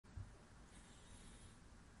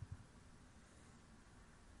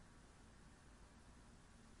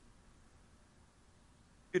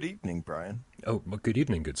Good evening, Brian. Oh, well, good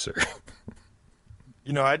evening, good sir.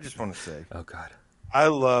 I just want to say Oh, God. I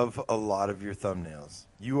love a lot of your thumbnails.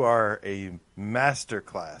 You are a master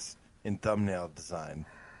class in thumbnail design.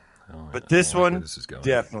 Oh, But I don't this like where one this is going.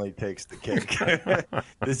 definitely takes the cake.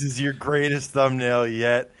 This is your greatest thumbnail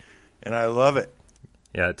yet, and I love it.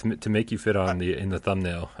 Yeah, to make you fit I, on the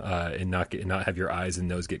thumbnail and not have your eyes and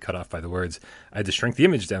nose get cut off by the words, I had to shrink the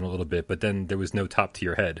image down a little bit. But then there was no top to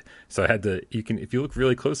your head, so I had to. You can, if you look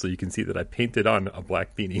really closely, you can see that I painted on a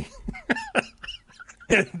black beanie.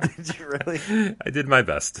 did you really? I did my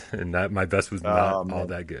best, and that my best was not Oh all man.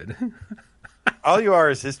 that good. All You Are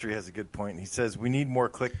is History has a good point. He says we need more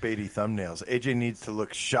clickbaity thumbnails. AJ needs to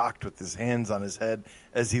look shocked with his hands on his head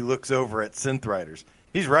as he looks over at synth writers.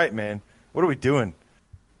 He's right, man. What are we doing?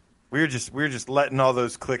 We're just letting all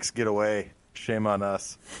those clicks get away. Shame on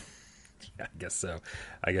us. I guess so.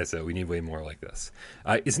 I guess so. We need way more like this.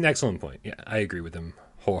 It's an excellent point. Yeah, I agree with him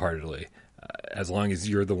wholeheartedly. As long as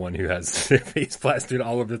you're the one who has their face plastered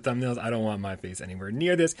all over the thumbnails, I don't want my face anywhere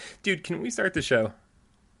near this. Dude, can we start the show?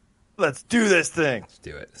 Let's do this thing. Let's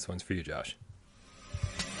do it. This one's for you, Josh.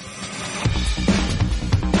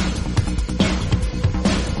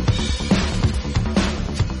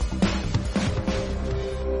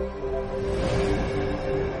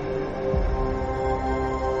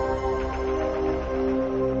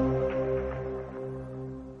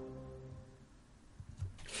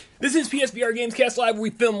 This is PSVR Gamescast Live, where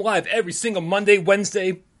we film live every single Monday,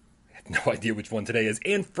 Wednesday. I have no idea which one today is,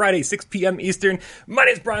 and Friday, 6 p.m. Eastern. My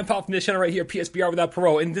name is Brian Paul from this channel right here, PSVR Without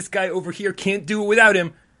Parole, and this guy over here can't do it without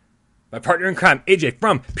him. My partner in crime, AJ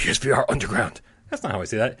from PSVR Underground. That's not how I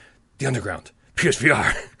say that. The Underground.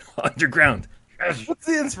 PSVR Underground. Yes. What's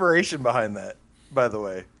the inspiration behind that, by the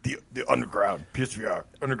way? The underground, PSVR,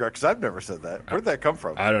 underground, because I've never said that. Where'd that come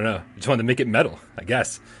from? I don't know. Just wanted to make it metal, I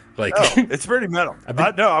guess. Like, Oh, it's pretty metal.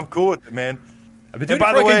 No, I'm cool with it, man. I've been doing And it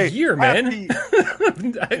by for the like way, a year, man. You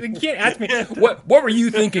can't ask me what were you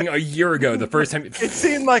thinking a year ago the first time. It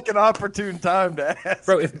seemed like an opportune time to ask.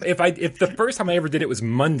 Bro, if the first time I ever did it was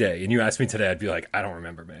Monday and you asked me today, I'd be like, I don't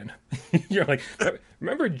remember, man. You're like,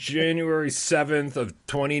 remember January 7th of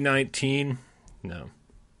 2019? No.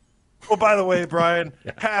 Well, by the way, Brian,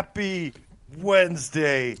 happy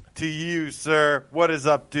Wednesday to you, sir. What is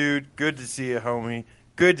up, dude? Good to see you, homie.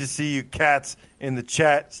 Good to see you, cats, in the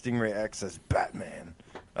chat. Stingray X says Batman.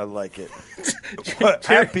 I like it.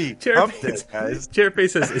 Happy hump day, guys.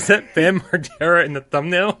 Chairface says, is that Bam Margera in the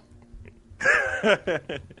thumbnail?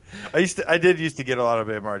 I did used to get a lot of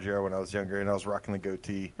Bam Margera when I was younger, and I was rocking the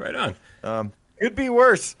goatee. Right on. Could be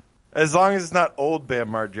worse. As long as it's not old Bam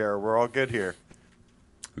Margera, we're all good here.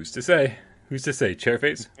 Who's to say? Who's to say?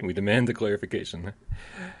 Chairface, we demand a clarification.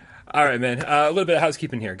 All right, man. A little bit of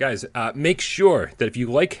housekeeping here. Guys, make sure that if you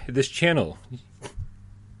like this channel,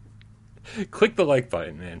 click the like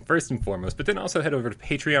button, man, first and foremost. But then also head over to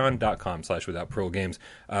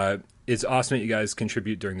patreon.com/withoutparole It's awesome that you guys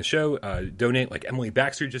contribute during the show. Donate like Emily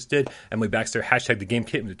Baxter just did. Emily Baxter, hashtag the game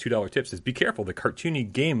kit with the $2 tip says, be careful, the cartoony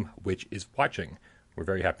game witch is watching. We're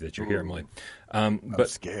very happy that you're here, Emily. I'm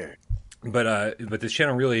scared. But this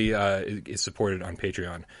channel really is supported on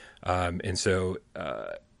Patreon, and so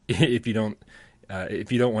if you don't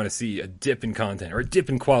want to see a dip in content or a dip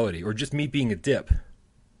in quality or just me being a dip,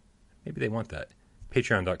 maybe they want that.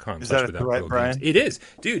 Patreon.com. Is that a threat, Brian? It is,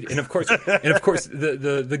 dude. And of course,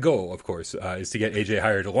 the goal, of course, is to get AJ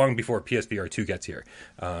hired long before PSVR 2 gets here.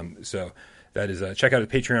 So that is check out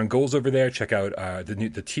the Patreon goals over there. Check out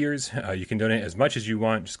the tiers. You can donate as much as you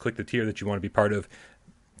want. Just click the tier that you want to be part of.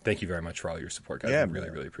 Thank you very much for all your support, guys. Yeah, I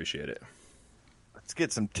really appreciate it. Let's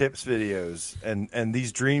get some tips videos and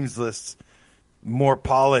these dreams lists more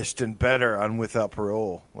polished and better on Without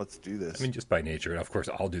Parole. Let's do this. I mean, just by nature. And of course,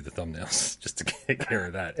 I'll do the thumbnails just to take care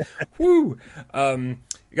of that. Woo! You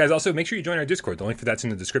guys, also make sure you join our Discord. The link for that's in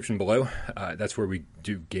the description below. That's where we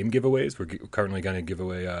do game giveaways. We're currently going to give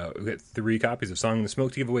away we got 3 copies of Song in the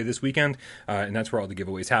Smoke to give away this weekend, and that's where all the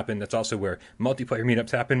giveaways happen. That's also where multiplayer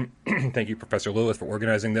meetups happen. Thank you, Professor Lilith, for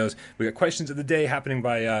organizing those. We got questions of the day happening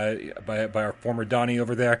by our former Donnie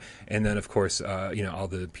over there, and then of course, all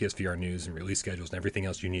the PSVR news and release schedules and everything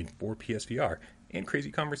else you need for PSVR and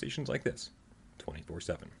crazy conversations like this,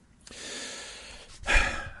 24/7.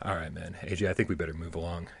 All right, man. AJ, I think we better move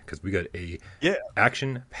along because we got a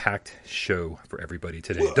action-packed show for everybody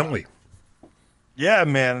today, don't we? Yeah,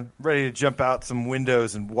 man. Ready to jump out some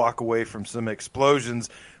windows and walk away from some explosions.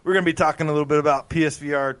 We're going to be talking a little bit about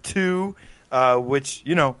PSVR 2, which,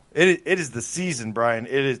 it is the season, Brian.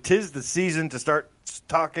 Tis the season to start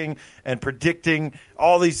talking and predicting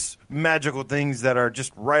all these magical things that are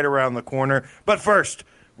just right around the corner. But first,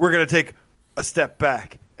 we're going to take a step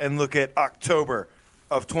back and look at October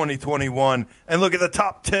of 2021 and look at the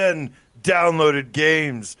top 10 downloaded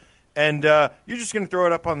games. And you're just going to throw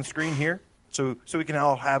it up on the screen here so we can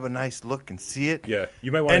all have a nice look and see it. Yeah,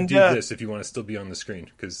 you might want to do this if you want to still be on the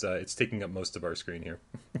screen because it's taking up most of our screen here.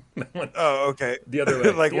 Oh, okay. The other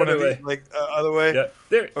way. Like the one other of way. these, like other way? Yeah,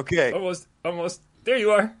 there. Okay. Almost. There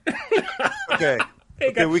you are. Okay.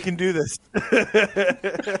 Hey, Okay, we can do this.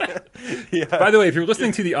 Yeah. By the way, if you're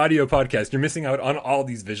listening to the audio podcast, you're missing out on all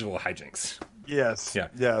these visual hijinks. Yes. Yeah.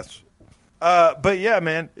 Yes. But yeah,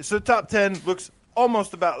 man. So top 10 looks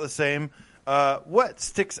almost about the same. What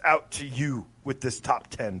sticks out to you with this top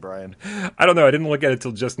 10, Brian? I don't know. I didn't look at it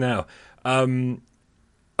till just now.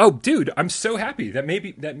 Oh, dude, I'm so happy that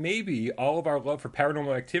maybe all of our love for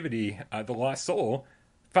Paranormal Activity, The Lost Soul,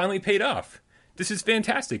 finally paid off. This is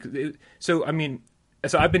fantastic. So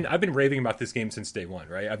I've been raving about this game since day one,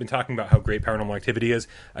 right? I've been talking about how great Paranormal Activity is.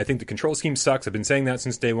 I think the control scheme sucks. I've been saying that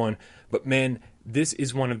since day one. But man, this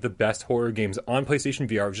is one of the best horror games on PlayStation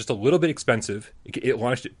VR. It was just a little bit expensive. It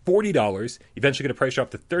launched at $40. Eventually got a price drop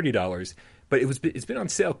to $30. But it's been on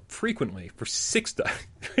sale frequently for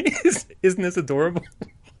 $6. Isn't this adorable?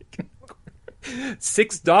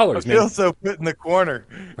 $6. I feel so put in the corner.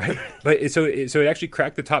 Right, but so it actually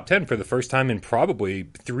cracked the top 10 for the first time in probably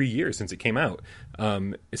 3 years since it came out.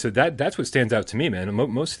 So that's what stands out to me, man.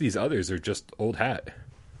 Most of these others are just old hat.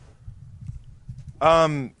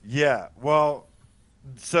 Yeah. Well,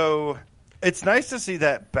 so it's nice to see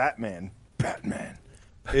that Batman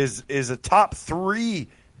is a top 3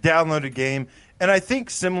 downloaded game, and I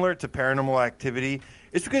think similar to Paranormal Activity.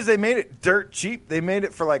 It's because they made it dirt cheap. They made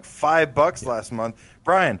it for like $5 last month.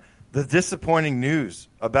 Brian, the disappointing news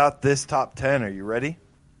about this top 10. Are you ready?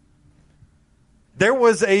 There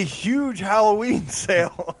was a huge Halloween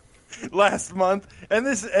sale last month, and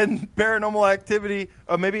Paranormal Activity,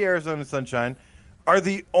 maybe Arizona Sunshine, are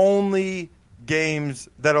the only games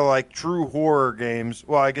that are like true horror games.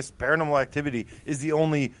 Well, I guess Paranormal Activity is the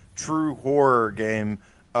only true horror game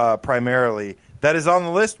primarily that is on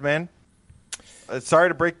the list, man. Sorry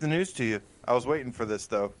to break the news to you. I was waiting for this,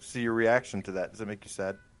 though. See your reaction to that. Does it make you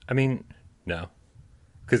sad? I mean, no,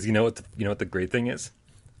 because you know what the great thing is.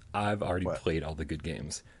 I've already played all the good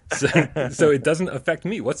games, so it doesn't affect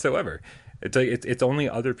me whatsoever. It's only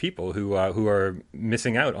other people who are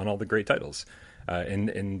missing out on all the great titles.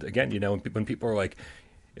 And again, when people are like,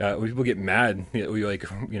 when people get mad, we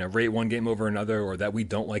rate one game over another, or that we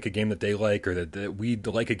don't like a game that they like, or that we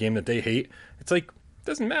like a game that they hate. It's like, it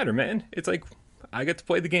doesn't matter, man. It's like, I got to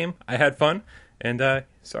play the game. I had fun, and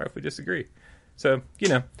sorry if we disagree. So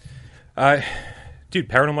dude,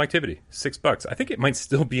 Paranormal Activity, $6. I think it might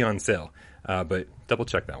still be on sale, but double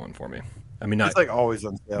check that one for me. I mean, it's like always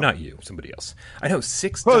on sale. Not you, somebody else. I know,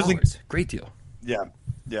 $6. Closing. Great deal.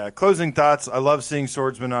 Yeah. Closing thoughts. I love seeing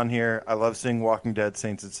Swordsman on here. I love seeing Walking Dead,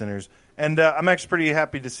 Saints and Sinners, and I'm actually pretty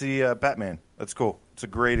happy to see Batman. That's cool. It's a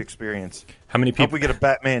great experience. How many people? Hope we get a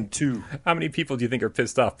Batman 2. How many people do you think are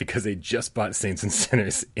pissed off because they just bought Saints and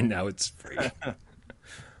Sinners and now it's free?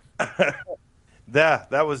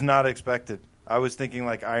 That was not expected. I was thinking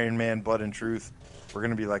like Iron Man, Blood and Truth were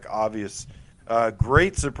going to be like obvious.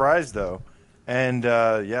 Great surprise though, and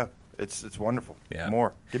it's wonderful. Yeah.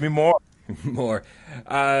 More. Give me more. More.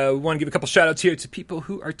 Want to give a couple shout outs here to people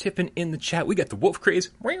who are tipping in the chat. We got the Wolf Craze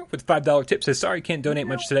with $5 tip. Says, sorry, can't donate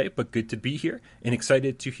much today, but good to be here and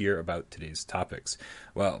excited to hear about today's topics.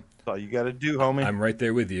 Well, that's all you got to do, homie. I'm right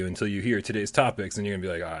there with you until you hear today's topics, and you're going to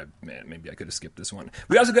be like, oh, man, maybe I could have skipped this one.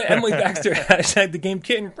 We also got Emily Baxter, hashtag the game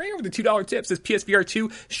kitten, with the $2 tip. Says PSVR 2,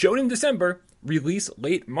 shown in December, release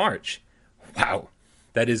late March. Wow.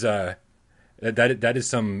 That is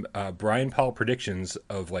some Brian Paul predictions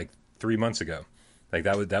of like 3 months ago. Like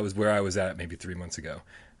that was where I was at maybe 3 months ago.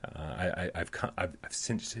 I've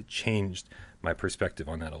since changed my perspective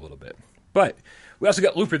on that a little bit. But we also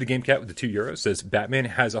got Looper the Game Cat with the €2. Says Batman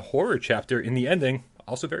has a horror chapter in the ending.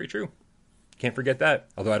 Also very true. Can't forget that.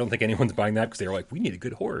 Although I don't think anyone's buying that because they were like, we need a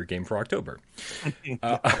good horror game for October.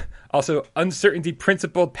 Also, Uncertainty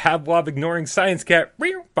Principled Pavlov Ignoring Science Cat,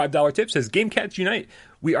 $5 tip, says Game Cats Unite.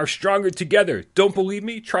 We are stronger together. Don't believe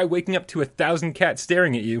me? Try waking up to 1,000 cats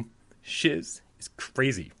staring at you. Shiz is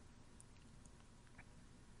crazy.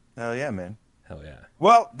 Hell yeah, man. Hell yeah.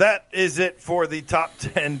 Well, that is it for the top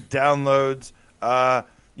 10 downloads.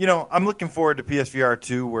 I'm looking forward to PSVR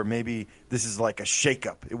 2 where maybe this is like a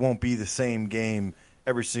shakeup. It won't be the same game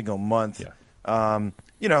every single month. Yeah.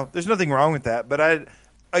 There's nothing wrong with that. But I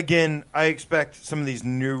expect some of these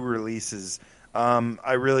new releases.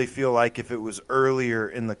 I really feel like if it was earlier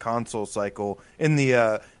in the console cycle, in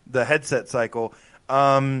the headset cycle,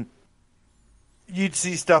 you'd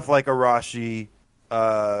see stuff like Arashi,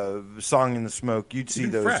 Song in the Smoke. You'd see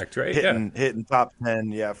Even those Fracked, right? hitting top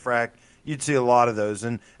 10. Yeah, Frack. You'd see a lot of those,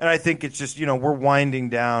 and I think it's just we're winding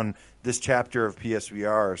down this chapter of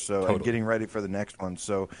PSVR, so Totally. and getting ready for the next one.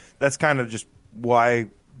 So that's kind of just why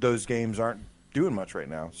those games aren't doing much right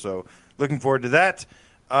now. So looking forward to that.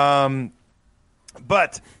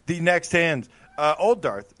 But the next hand, Old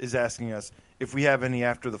Darth is asking us if we have any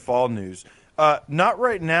after the fall news. Not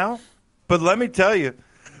right now, but let me tell you,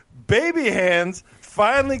 Baby Hands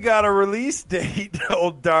finally got a release date,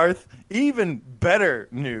 Old Darth. Even better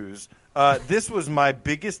news. This was my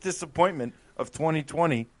biggest disappointment of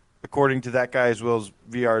 2020, according to That Guy As Will's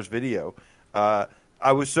VR's video. I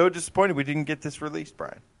was so disappointed we didn't get this released,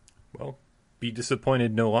 Brian. Well, be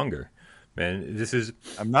disappointed no longer, man.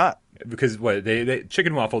 I'm not. Because what they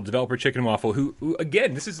Chicken Waffle, developer Chicken Waffle, who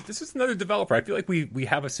again, this is another developer. I feel like we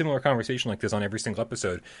have a similar conversation like this on every single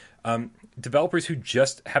episode. Developers who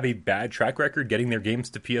just have a bad track record getting their games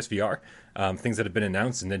to PSVR, things that have been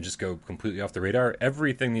announced and then just go completely off the radar.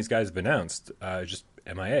 Everything these guys have announced, just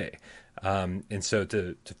MIA. And so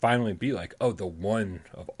to finally be like, oh, the one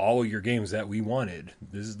of all your games that we wanted,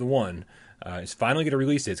 this is the one. It's finally going to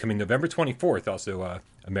release it. It's coming November 24th, also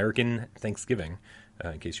American Thanksgiving.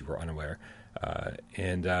 In case you were unaware.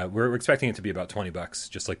 And we're expecting it to be about $20,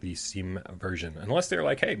 just like the Steam version. Unless they're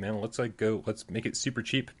like, hey, man, let's make it super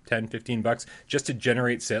cheap, $10-15 just to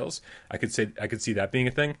generate sales. I could see that being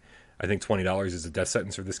a thing. I think $20 is a death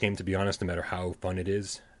sentence for this game, to be honest, no matter how fun it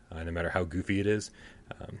is, no matter how goofy it is.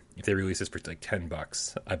 If they release this for like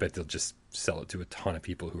 $10, I bet they'll just sell it to a ton of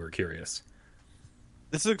people who are curious.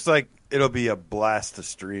 This looks like it'll be a blast to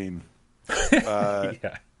stream.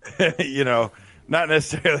 Yeah. Not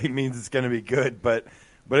necessarily means it's going to be good, but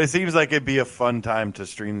it seems like it'd be a fun time to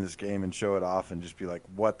stream this game and show it off and just be like,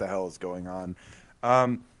 what the hell is going on?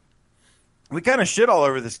 We kind of shit all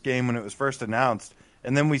over this game when it was first announced,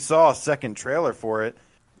 and then we saw a second trailer for it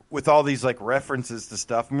with all these like references to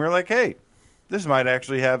stuff, and we were like, hey, this might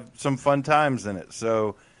actually have some fun times in it.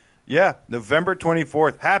 So, yeah, November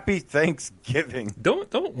 24th. Happy Thanksgiving.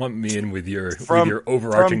 Don't lump me in with your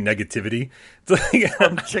overarching negativity. It's like,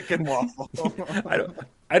 from Chicken Waffle.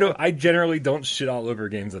 I generally don't shit all over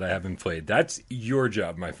games that I haven't played. That's your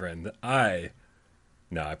job, my friend. I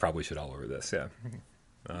probably shit all over this. Yeah.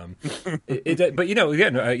 But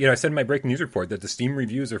again, I said in my breaking news report that the Steam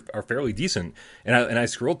reviews are fairly decent, and I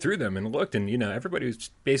scrolled through them and looked, and everybody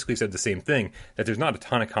basically said the same thing, that there's not a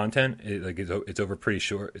ton of content. It's over pretty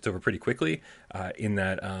short. It's over pretty quickly. In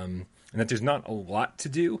that there's not a lot to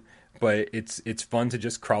do, but it's fun to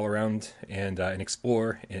just crawl around and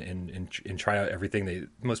explore and try out everything.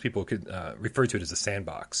 Most people could refer to it as a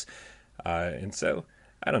sandbox, and so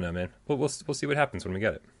I don't know, man. We'll see what happens when we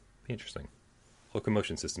get it. Be interesting.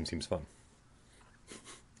 Locomotion system seems fun.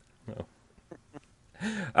 We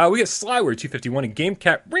got Slyward 251 and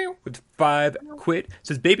GameCat with 5 quid.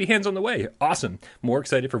 Says Baby Hands on the way. Awesome. More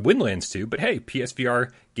excited for Windlands 2, but hey,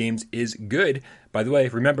 PSVR games is good. By the way,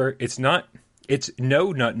 remember, it's No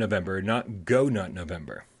Nut November, not Go Nut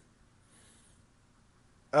November.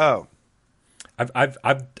 Oh. I've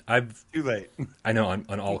too late. I know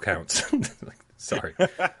on all counts. Sorry.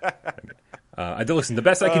 Listen, the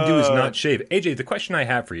best I can do is not shave. AJ, the question I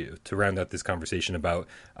have for you to round out this conversation about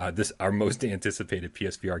our most anticipated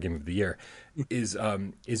PSVR game of the year is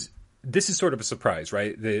this is sort of a surprise,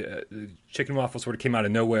 right? The Chicken Waffle sort of came out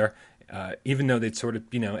of nowhere, even though they'd sort of,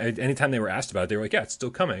 anytime they were asked about it, they were like, yeah, it's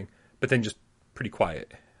still coming, but then just pretty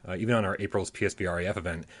quiet. Even on our April's PSVR AF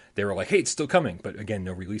event, they were like, hey, it's still coming, but again,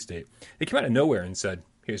 no release date. They came out of nowhere and said,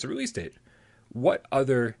 here's the release date. What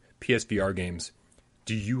other PSVR games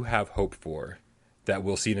do you have hope for that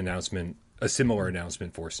we'll see a similar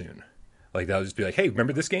announcement for soon? Like, that'll just be like, hey,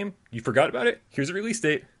 remember this game? You forgot about it? Here's a release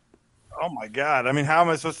date. Oh my God. I mean, how am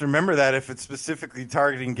I supposed to remember that if it's specifically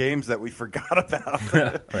targeting games that we forgot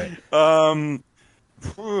about? Right.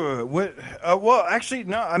 Well, actually,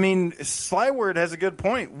 no. I mean, Slyward has a good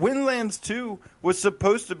point. Windlands 2 was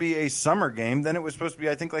supposed to be a summer game. Then it was supposed to be,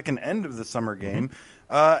 I think, like an end of the summer game.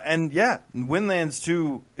 And yeah, Windlands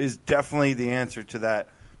 2 is definitely the answer to that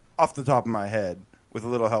off the top of my head, with a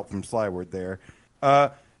little help from Slyward there.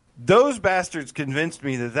 Those bastards convinced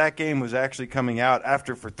me that game was actually coming out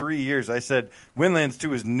after, for 3 years, I said Windlands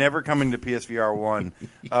 2 is never coming to PSVR 1.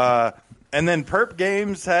 And then Perp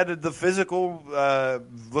Games had the physical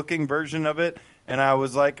looking version of it, and I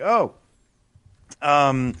was like, oh.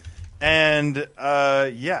 Yeah.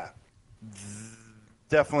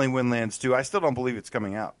 Definitely Windlands 2. I still don't believe it's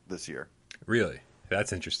coming out this year. Really?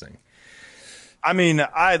 That's interesting. I mean,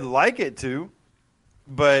 I'd like it to,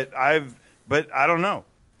 but I don't know.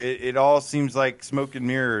 It all seems like smoke and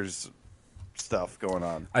mirrors stuff going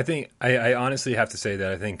on. I think I honestly have to say that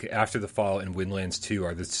I think After the Fall and Windlands 2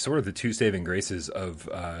 are the sort of the two saving graces of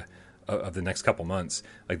the next couple months.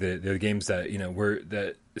 Like they're the games that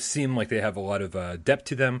that seem like they have a lot of depth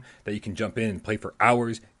to them, that you can jump in and play for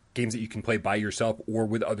hours. Games that you can play by yourself or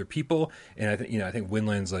with other people. And I think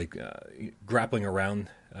Windlands, like grappling around,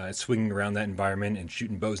 swinging around that environment and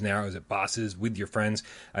shooting bows and arrows at bosses with your friends.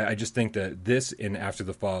 I just think that this and After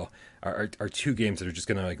the Fall are two games that are just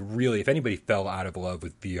going to, like, really, if anybody fell out of love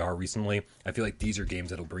with VR recently, I feel like these are games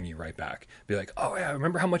that'll bring you right back. Be like, oh yeah,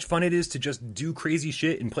 remember how much fun it is to just do crazy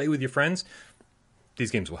shit and play with your friends?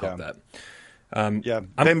 These games will help that.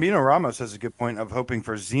 Bambino Ramos has a good point of hoping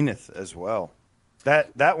for Zenith as well.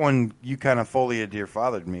 That one you kind of fully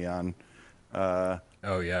dear-fathered me on.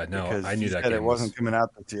 Oh yeah, no, I knew that game it wasn't coming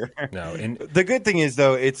out this year. No, and the good thing is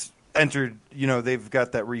though, it's entered. They've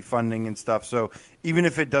got that refunding and stuff. So even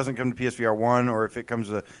if it doesn't come to PSVR 1 or if it comes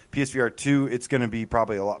to PSVR 2, it's going to be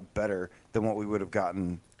probably a lot better than what we would have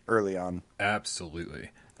gotten early on.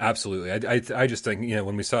 Absolutely. I just think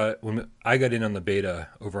when I got in on the beta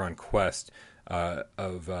over on Quest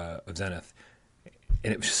of Zenith.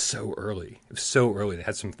 And it was just so early. It was so early. They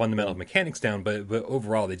had some fundamental mechanics down, but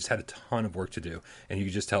overall they just had a ton of work to do. And you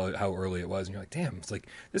could just tell how early it was. And you're like, damn, it's like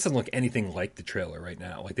this doesn't look anything like the trailer right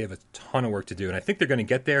now. Like they have a ton of work to do. And I think they're going to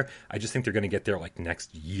get there. I just think they're going to get there like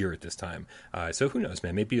next year at this time. So who knows,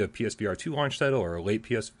 man? Maybe a PSVR 2 launch title or a late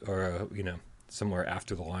somewhere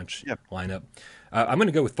after the launch lineup. I'm going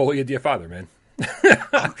to go with Folia Dia Father, man.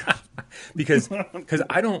 because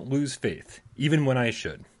I don't lose faith, even when I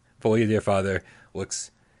should. Folia Dia Father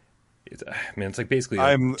looks, it's like basically a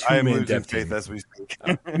I'm losing dev faith team. as we speak.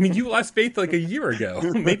 I mean, you lost faith like a year ago,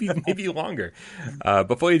 maybe longer. But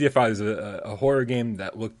Folia Dia Father is a horror game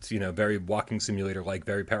that looked, very walking simulator like,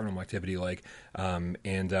 very Paranormal Activity like, and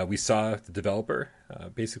we saw the developer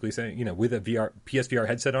basically saying, with a PSVR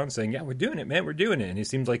headset on, saying, "Yeah, we're doing it, man, we're doing it," and it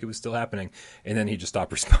seemed like it was still happening, and then he just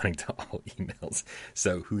stopped responding to all emails.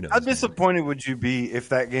 So who knows? How disappointed would you be if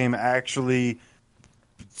that game actually,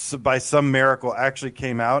 by some miracle, actually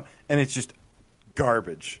came out and it's just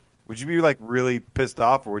garbage? Would you be like really pissed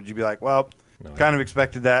off, or would you be like, well, kind of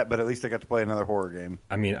expected that, but at least I got to play another horror game?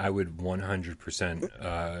 I mean, I would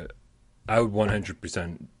 100%. I would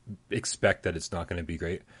 100% expect that it's not going to be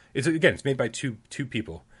great. It's made by two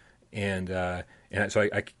people, and so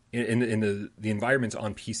I in the environments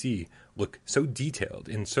on PC look so detailed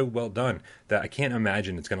and so well done that I can't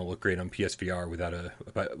imagine it's going to look great on PSVR without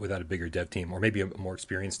a bigger dev team, or maybe a more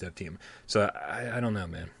experienced dev team. So I don't know,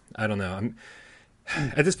 man. I don't know. I'm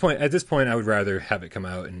at this point I would rather have it come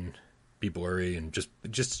out and be blurry and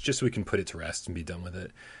just so we can put it to rest and be done with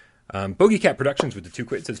it. Bogey Cat Productions with the 2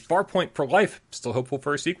 quid says Farpoint for life. Still hopeful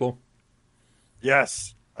for a sequel.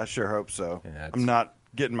 Yes, I sure hope so. Yeah, I'm not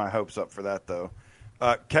getting my hopes up for that though.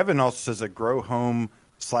 Kevin also says a Grow Home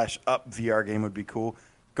 /Up VR game would be cool.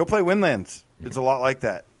 Go play Windlands. It's a lot like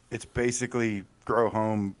that. It's basically Grow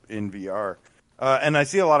Home in VR. And I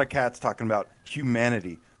see a lot of cats talking about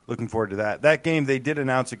Humanity. Looking forward to that. That game, they did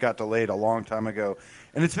announce it got delayed a long time ago.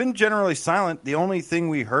 And it's been generally silent. The only thing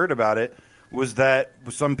we heard about it was that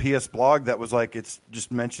some PS blog that was like, it's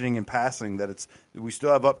just mentioning in passing that we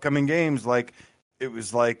still have upcoming games. Like, it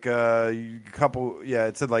was like a couple,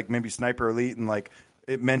 it said like maybe Sniper Elite, and like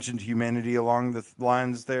it mentioned Humanity along the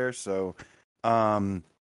lines there. So,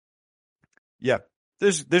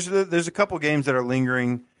 there's a couple games that are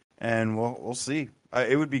lingering, and we'll see.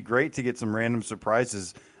 It would be great to get some random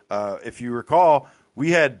surprises. If you recall,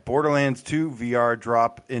 we had Borderlands 2 VR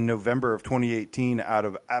drop in November of 2018 out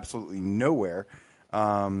of absolutely nowhere,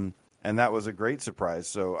 and that was a great surprise.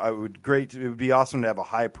 So it would be awesome to have a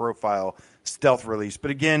high-profile stealth release.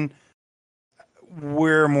 But again,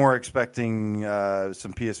 we're more expecting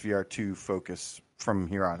some PSVR 2 focus from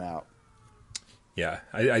here on out. Yeah,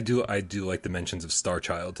 I do like the mentions of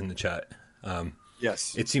Starchild in the chat.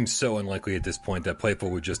 Yes. It seems so unlikely at this point that Playful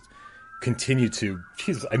would just continue to.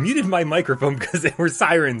 Jesus, I muted my microphone because they were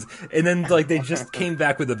sirens, and then like they just came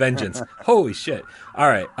back with a vengeance. Holy shit! All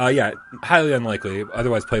right, highly unlikely.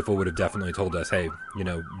 Otherwise, Playful would have definitely told us, "Hey,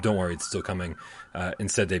 don't worry, it's still coming."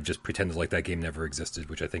 Instead, they've just pretended like that game never existed,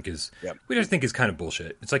 which I think is kind of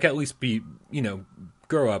bullshit. It's like, at least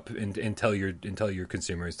grow up and tell your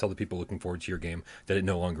consumers, tell the people looking forward to your game that it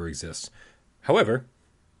no longer exists. However,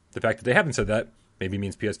 the fact that they haven't said that maybe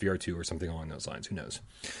means PSVR 2 or something along those lines. Who knows?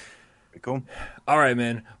 Cool. All right,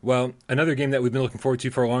 man. Well, another game that we've been looking forward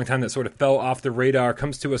to for a long time that sort of fell off the radar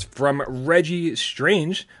comes to us from Reggie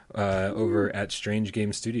Strange over at Strange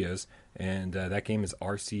Game Studios. And that game is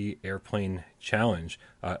RC Airplane Challenge,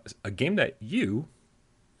 a game that you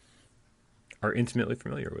are intimately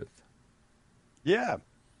familiar with. Yeah.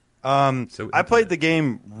 So I played the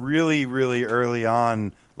game really, really early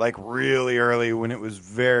on, like really early when it was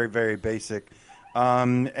very, very basic.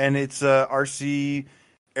 And it's RC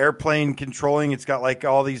airplane controlling. It's got like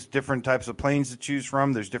all these different types of planes to choose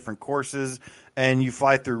from. There's different courses, and you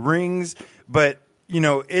fly through rings. But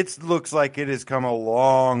it looks like it has come a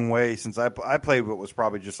long way since I played what was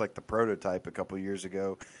probably just like the prototype a couple years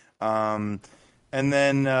ago. And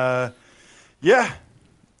then, yeah.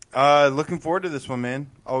 Looking forward to this one,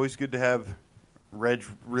 man. Always good to have Reg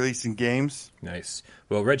releasing games. Nice.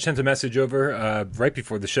 Well, Reg sent a message over right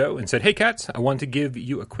before the show and said, "Hey, Cats, I want to give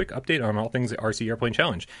you a quick update on all things at RC Airplane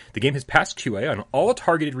Challenge. The game has passed QA on all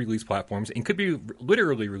targeted release platforms and could be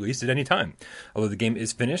literally released at any time. Although the game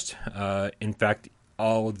is finished, in fact,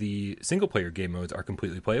 all the single-player game modes are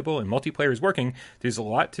completely playable and multiplayer is working. There's a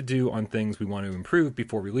lot to do on things we want to improve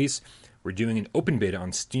before release. We're doing an open beta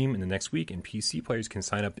on Steam in the next week, and PC players can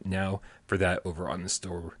sign up now for that over on the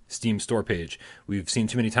Steam store page. We've seen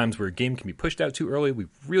too many times where a game can be pushed out too early. We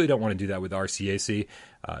really don't want to do that with RCAC.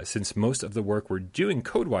 Since most of the work we're doing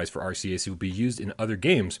code-wise for RCAC will be used in other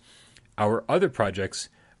games, our other projects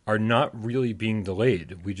are not really being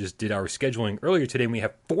delayed. We just did our scheduling earlier today, and we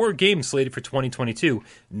have 4 games slated for 2022,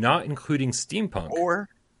 not including Steampunk.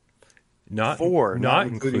 Not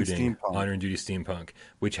including Steampunk. Honor and Duty Steampunk,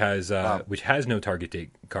 which has no target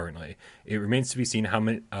date currently. It remains to be seen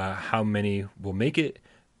how many will make it,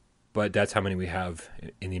 but that's how many we have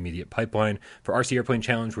in the immediate pipeline. For RC Airplane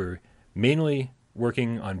Challenge, we're mainly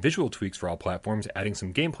working on visual tweaks for all platforms, adding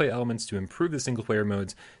some gameplay elements to improve the single player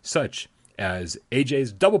modes, such as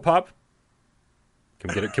AJ's Double Pop.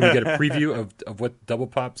 Can we get a preview of what Double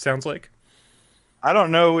Pop sounds like? I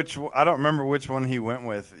don't remember which one he went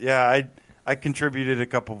with. Yeah, I contributed a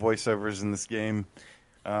couple voiceovers in this game,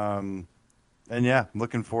 and yeah, I'm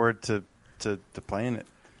looking forward to playing it.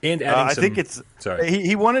 And adding I think it's sorry.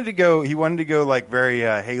 He wanted to go like very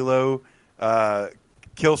Halo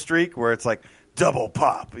kill streak where it's like double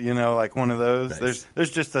pop, like one of those. Nice.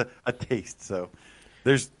 There's just a taste. So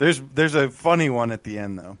there's a funny one at the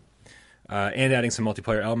end though. And adding some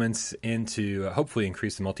multiplayer elements and to hopefully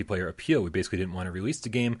increase the multiplayer appeal. We basically didn't want to release the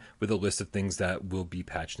game with a list of things that will be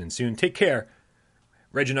patched in soon. Take care,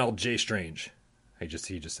 Reginald J. Strange. He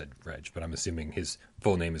just said Reg, but I'm assuming his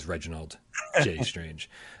full name is Reginald J. Strange.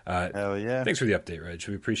 Hell yeah. Thanks for the update, Reg.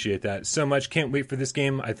 We appreciate that so much. Can't wait for this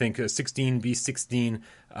game. I think 16v16.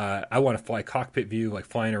 I want to fly cockpit view, like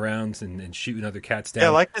flying around and shooting other cats down. Yeah,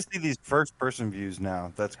 I like to see these first-person views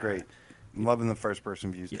now. That's great. I'm loving the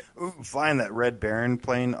first-person views. Yeah. Ooh, flying that Red Baron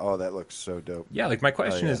plane. Oh, that looks so dope. Yeah, like my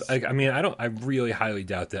question is, like, I really highly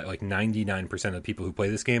doubt that like 99% of the people who play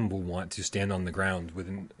this game will want to stand on the ground with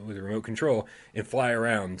a remote control and fly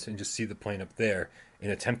around and just see the plane up there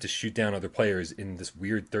and attempt to shoot down other players in this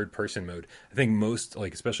weird third-person mode. I think most,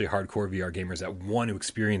 like especially hardcore VR gamers that want to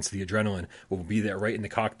experience the adrenaline will be there right in the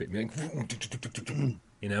cockpit, like,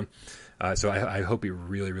 So I hope he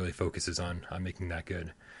really, really focuses on making that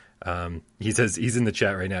good. He says he's in the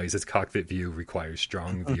chat right now. He says cockpit view requires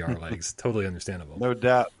strong VR legs. Totally understandable. No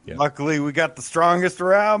doubt. Yeah. Luckily, we got the strongest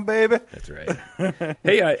around, baby. That's right.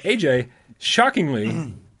 Hey, AJ,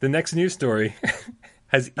 shockingly, the next news story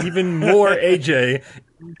has even more AJ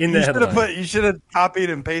in the headline. You should have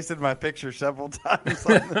copied and pasted my picture several times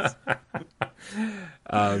on this.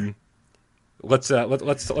 Let's talk about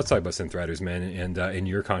Synth Riders, man, and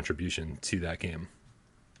your contribution to that game.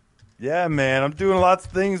 Yeah, man, I'm doing lots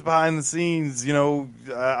of things behind the scenes.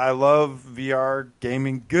 I love VR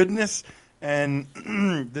gaming goodness, and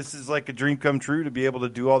this is like a dream come true to be able to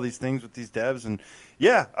do all these things with these devs. And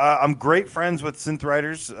yeah, I'm great friends with Synth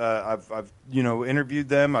Riders. I've interviewed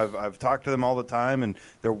them. I've talked to them all the time, and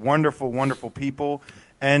they're wonderful, wonderful people.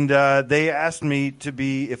 And they asked me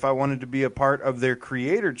if I wanted to be a part of their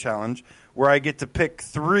Creator Challenge, where I get to pick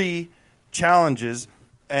 3 challenges,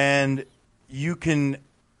 and you can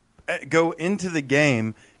go into the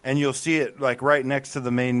game and you'll see it like right next to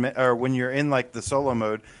the main, or when you're in like the solo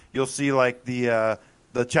mode, you'll see like the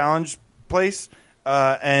challenge place,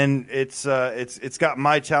 and it's got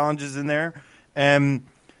my challenges in there, and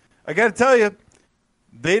I got to tell you,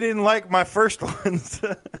 they didn't like my first ones.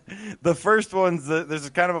 The first ones, there's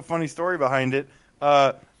kind of a funny story behind it.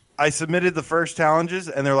 I submitted the first challenges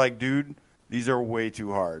and they're like, dude, these are way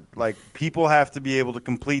too hard. Like, people have to be able to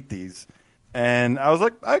complete these. And I was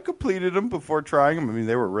like, I completed them before trying them. I mean,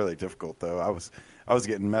 they were really difficult though. I was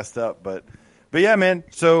getting messed up, but yeah, man.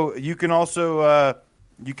 So you can also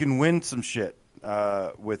you can win some shit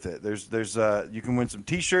with it. There's you can win some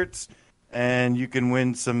T-shirts, and you can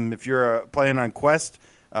win some if you're playing on Quest.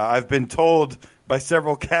 I've been told by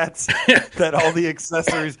several cats that all the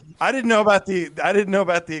accessories. I didn't know about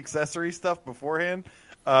the accessory stuff beforehand.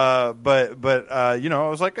 But I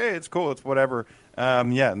was like, hey, it's cool, it's whatever.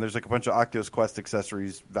 And there's like a bunch of Oculus Quest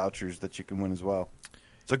accessories vouchers that you can win as well.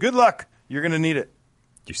 So good luck. You're gonna need it.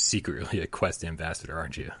 You're secretly a Quest ambassador,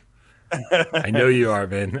 aren't you? I know you are,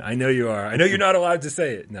 man. I know you are. I know you're not allowed to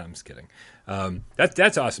say it. No, I'm just kidding.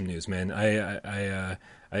 That's awesome news, man. I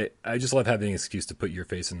just love having an excuse to put your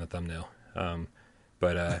face in the thumbnail.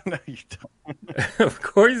 But no, you don't. Of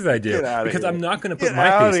course I do, because here. I'm not going to put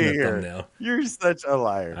my face in the thumbnail. You're such a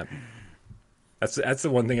liar. That's the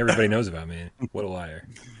one thing everybody knows about me. What a liar.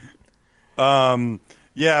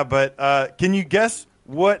 Yeah, but can you guess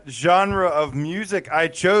what genre of music I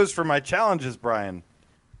chose for my challenges, Brian?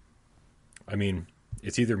 I mean,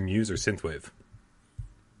 it's either Muse or Synthwave.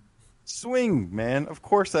 Swing, man. Of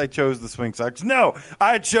course I chose the swing songs. No,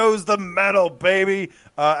 I chose the metal, baby.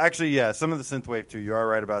 Actually, yeah, some of the synthwave too. You are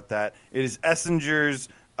right about that. It is Essinger's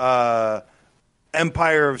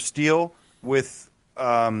Empire of Steel with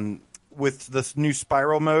this new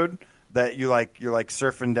spiral mode that you're like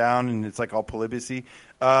surfing down and it's like all polybicy.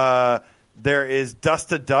 There is Dust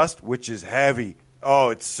to Dust, which is heavy. Oh,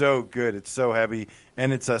 it's so good. It's so heavy.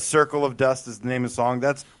 And it's a Circle of Dust is the name of the song.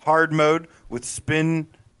 That's hard mode with spin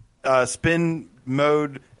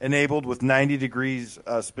mode enabled with 90 degrees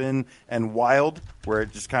spin and wild, where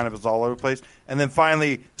it just kind of is all over the place. And then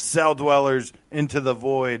finally, Cell Dwellers Into the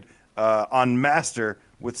Void on Master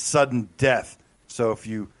with sudden death. So if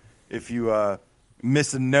you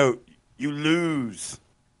miss a note, you lose.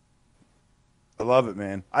 I love it,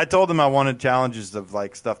 man. I told them I wanted challenges of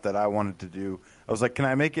like stuff that I wanted to do. I was like, can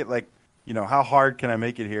I make it like, how hard can I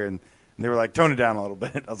make it here? And they were like, tone it down a little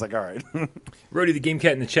bit. I was like, all right. Rody the Game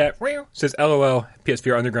Cat in the chat says, LOL,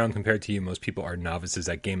 PSVR Underground compared to you, most people are novices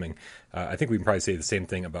at gaming. I think we can probably say the same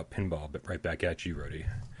thing about pinball, but right back at you, Rody.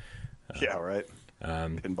 Yeah, right.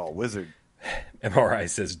 Pinball wizard. MRI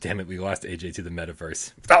says, damn it, we lost AJ to the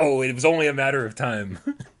metaverse. Oh, it was only a matter of time.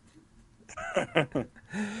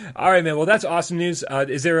 All right, man. Well, that's awesome news.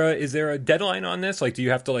 Is there a deadline on this? Like, do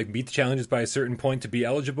you have to beat the challenges by a certain point to be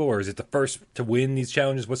eligible, or is it the first to win these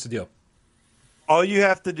challenges? What's the deal? All you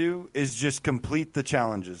have to do is just complete the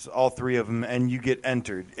challenges, all 3 of them, and you get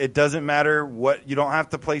entered. It doesn't matter what. You don't have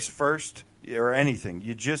to place first or anything.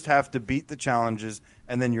 You just have to beat the challenges,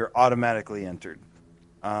 and then you're automatically entered.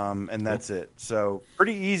 And that's it. So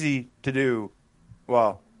pretty easy to do.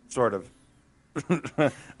 Well, sort of.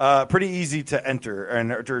 Pretty easy to enter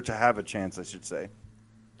or to have a chance, I should say.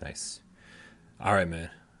 Nice. All right, man.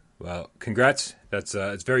 Well, congrats. That's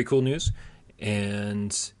it's very cool news,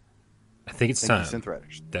 and I think it's time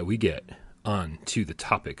that we get on to the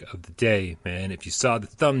topic of the day, man. If you saw the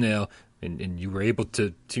thumbnail and you were able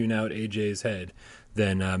to tune out AJ's head,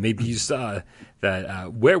 then maybe you saw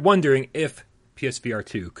that we're wondering if PSVR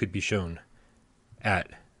 2 could be shown at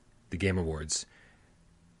the Game Awards.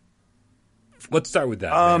 Let's start with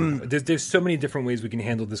that. There's so many different ways we can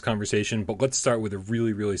handle this conversation, but let's start with a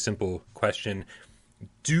really, really simple question.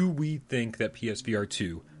 Do we think that PSVR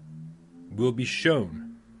 2 will be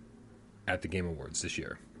shown at the Game Awards this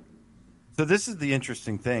year? So this is the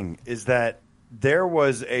interesting thing, is that there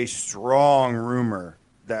was a strong rumor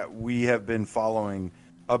that we have been following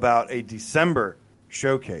about a December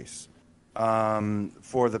showcase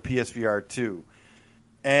for the PSVR 2.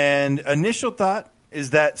 And initial thought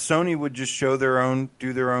is that Sony would just do their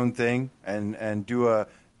own thing and do a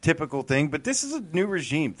typical thing. But this is a new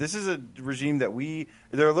regime. This is a regime that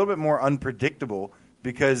they're a little bit more unpredictable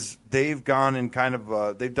because they've gone and kind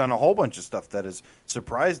of they've done a whole bunch of stuff that has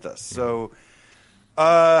surprised us. So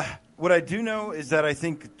what I do know is that I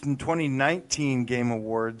think in 2019 Game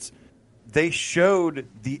Awards, they showed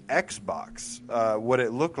the Xbox, what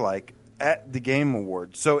it looked like at the Game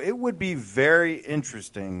Awards. So it would be very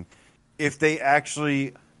interesting if they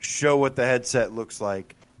actually show what the headset looks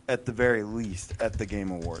like at the very least at the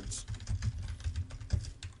Game Awards.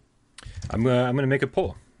 I'm gonna make a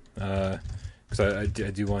poll because I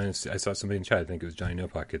do want to. I saw somebody in chat. I think it was Johnny No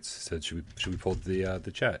Pockets said should we poll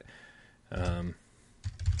the chat. So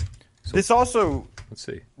this also let's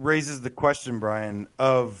see raises the question, Brian,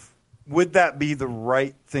 of would that be the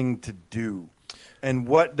right thing to do, and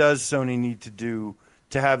what does Sony need to do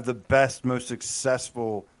to have the best, most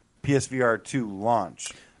successful PSVR 2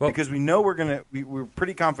 launch? Well, because we know we're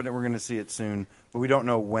pretty confident we're going to see it soon, but we don't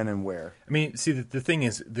know when and where. I mean, see, the thing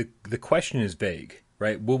is, the question is vague,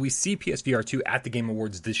 right? Will we see PSVR 2 at the Game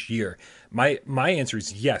Awards this year? My answer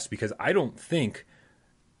is yes, because I don't think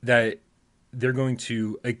that they're going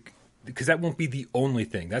to because that won't be the only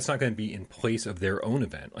thing. That's not going to be in place of their own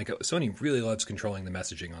event. Like Sony really loves controlling the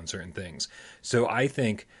messaging on certain things. So I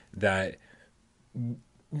think that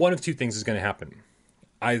one of two things is going to happen.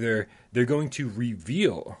 Either they're going to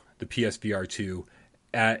reveal the PSVR 2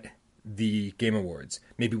 at the Game Awards,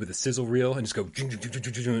 maybe with a sizzle reel, and just go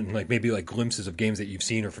and like maybe like glimpses of games that you've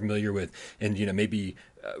seen or familiar with, and maybe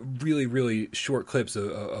really really short clips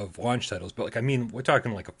of launch titles. But like I mean, we're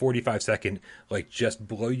talking like a 45-second like just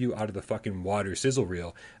blow you out of the fucking water sizzle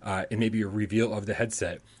reel, and maybe a reveal of the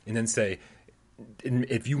headset, and then say,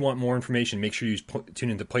 if you want more information, make sure you tune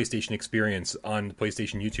into PlayStation Experience on the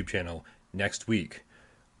PlayStation YouTube channel next week.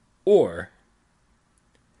 Or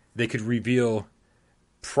they could reveal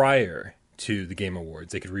prior to the Game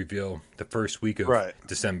Awards. They could reveal the first week of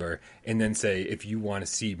December and then say, if you want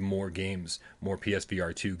to see more games, more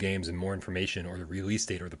PSVR 2 games and more information or the release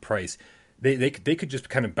date or the price, they could just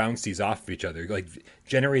kind of bounce these off of each other, like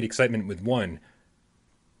generate excitement with one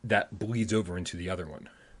that bleeds over into the other one.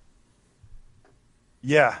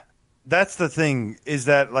 Yeah, that's the thing, is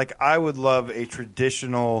that like I would love a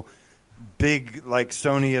traditional big like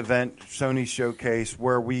Sony event, Sony showcase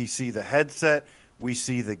where we see the headset, we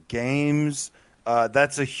see the games.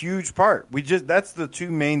 That's a huge part. That's the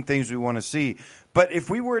two main things we want to see. But if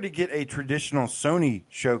we were to get a traditional Sony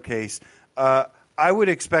showcase, I would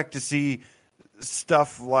expect to see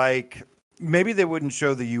stuff like, maybe they wouldn't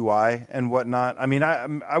show the UI and whatnot. I mean,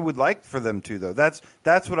 I would like for them to, though.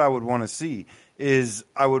 That's what I would want to see.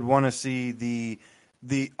 I would want to see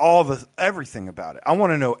everything about it. I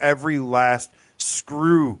want to know every last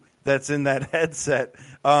screw that's in that headset.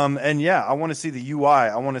 And yeah, I want to see the UI.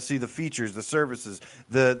 I want to see the features, the services,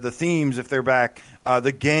 the themes if they're back,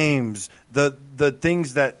 the games, the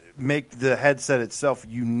things that make the headset itself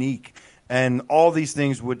unique. And all these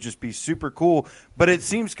things would just be super cool. But it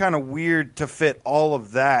seems kind of weird to fit all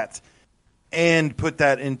of that and put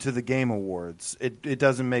that into the Game Awards. It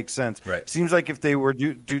doesn't make sense. Right. Seems like if they were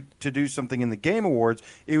to do something in the Game Awards,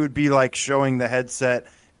 it would be like showing the headset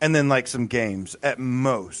and then like some games at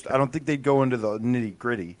most. I don't think they'd go into the nitty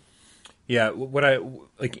gritty. Yeah, what I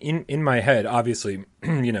like in my head, obviously,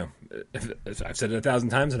 I've said it 1,000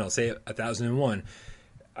 times and I'll say it 1,001.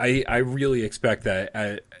 I really expect that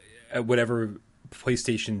at whatever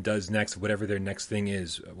PlayStation does next, whatever their next thing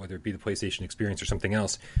is, whether it be the PlayStation Experience or something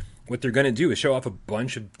else, what they're going to do is show off a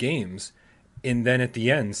bunch of games and then at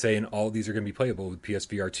the end saying all these are going to be playable with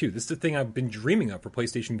PSVR 2. This is the thing I've been dreaming of for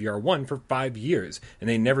PlayStation VR 1 for 5 years, and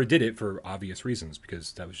they never did it for obvious reasons,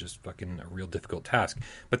 because that was just fucking a real difficult task.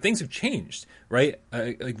 But things have changed, right?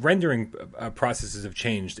 Like rendering processes have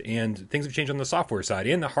changed, and things have changed on the software side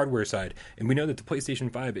and the hardware side, and we know that the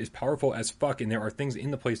PlayStation 5 is powerful as fuck, and there are things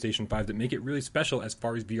in the PlayStation 5 that make it really special as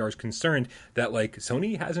far as VR is concerned that like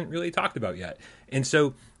Sony hasn't really talked about yet. And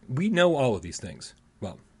so we know all of these things.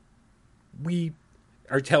 Well, we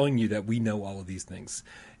are telling you that we know all of these things,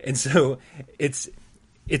 and so it's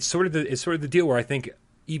sort of the deal where I think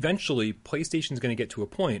eventually PlayStation is going to get to a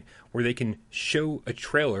point where they can show a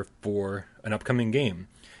trailer for an upcoming game,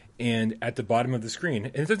 and at the bottom of the screen,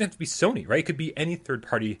 and it doesn't have to be Sony, right? It could be any third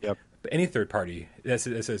party. Yep. Any third party that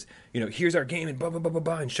says, here's our game and blah, blah, blah, blah,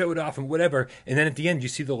 blah, and show it off and whatever. And then at the end, you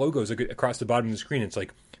see the logos across the bottom of the screen. It's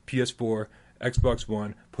like PS4, Xbox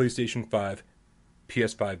One, PlayStation 5,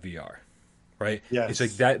 PS5 VR. Right? Yes.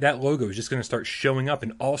 It's like that logo is just going to start showing up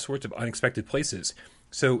in all sorts of unexpected places.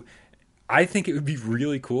 So I think it would be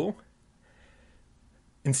really cool,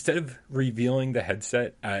 instead of revealing the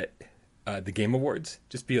headset at the Game Awards,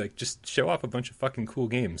 just show off a bunch of fucking cool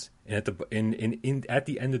games, and at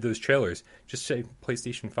the end of those trailers, just say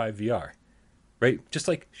PlayStation 5 VR, right? Just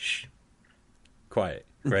like shh, quiet,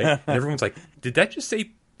 right? And everyone's like, did that just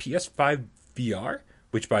say PS5 VR?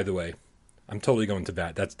 Which, by the way, I'm totally going to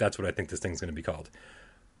bat. That's what I think this thing's going to be called.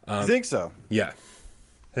 You think so? Yeah,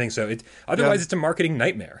 I think so. Otherwise, it's a marketing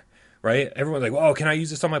nightmare, right? Everyone's like, "Well, can I use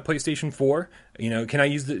this on my PlayStation 4? Can I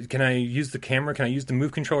use the camera? Can I use the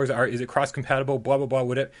Move controllers? Is it cross compatible? Blah blah blah.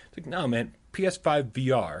 Whatever." It's like, no, man. PS5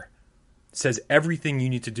 VR says everything you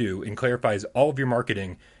need to do and clarifies all of your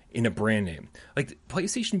marketing in a brand name. Like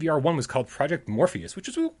PlayStation VR 1 was called Project Morpheus, which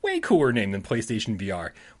is a way cooler name than PlayStation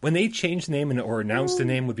VR. When they changed the name or announced the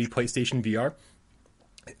name would be PlayStation VR,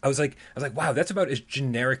 I was like, wow, that's about as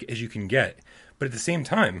generic as you can get. But at the same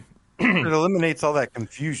time, it eliminates all that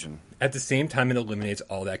confusion. At the same time, it eliminates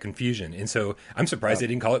all that confusion. And so I'm surprised they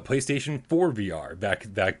didn't call it PlayStation 4 VR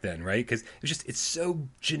back then, right? Because it's so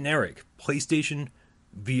generic. PlayStation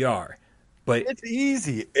VR. But it's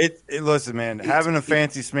easy. Listen, man, having a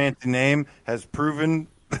fancy smancy name has proven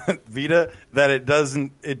Vita that it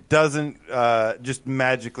doesn't just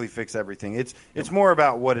magically fix everything. It's more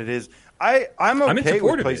about what it is. I'm in okay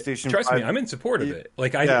support with of PlayStation it. Trust 5. me, I'm in support of it.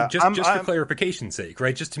 Like just for clarification's sake,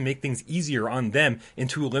 right? Just to make things easier on them and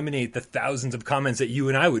to eliminate the thousands of comments that you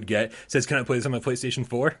and I would get says, "Can I play this on my PlayStation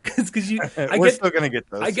 4?" Because we're still gonna get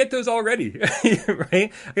those. I get those already,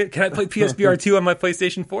 right? Can I play PSVR 2 on my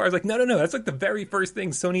PlayStation 4? I was like, no. That's like the very first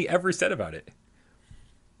thing Sony ever said about it.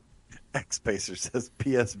 X-Pacer says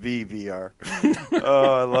PSV VR.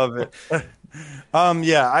 Oh, I love it.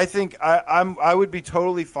 Yeah, I think I would be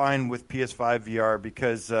totally fine with PS5 VR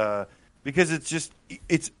because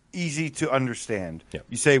it's easy to understand. Yep.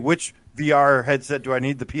 You say, which VR headset do I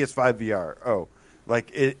need? The PS5 VR. Oh,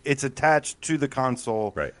 like it's attached to the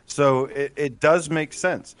console, right? So it does make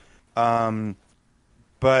sense. But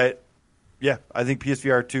yeah, I think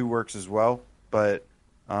PSVR 2 works as well. But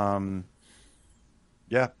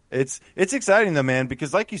yeah, it's exciting though, man,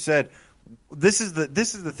 because like you said, this is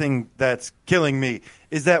the thing that's killing me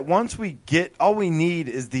is that once we get, all we need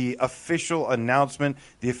is the official announcement,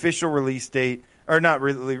 the official release date, or not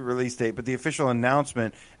really release date, but the official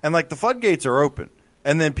announcement, and like the floodgates are open,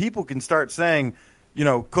 and then people can start saying, you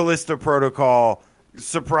know, Callisto Protocol.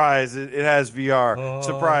 Surprise! It has VR.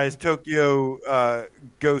 Surprise! Tokyo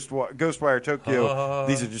Ghostwire Tokyo.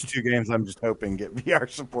 These are just two games. I'm just hoping get VR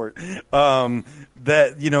support.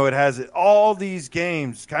 That it has it. All these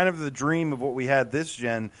games, kind of the dream of what we had this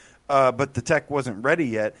gen, but the tech wasn't ready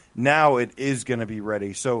yet. Now it is going to be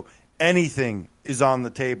ready. So anything is on the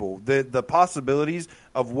table. The possibilities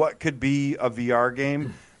of what could be a VR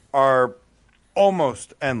game are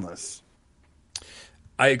almost endless.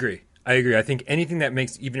 I agree. I think anything that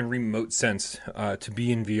makes even remote sense to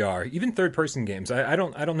be in VR, even third-person games. I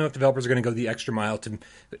don't know if developers are going to go the extra mile to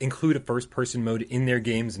include a first-person mode in their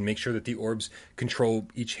games and make sure that the orbs control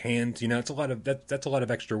each hand. You know, it's a lot of that's a lot of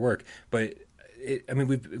extra work. But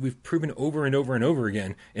we've proven over and over and over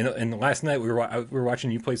again. And last night we were watching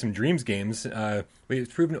you play some Dreams games. We've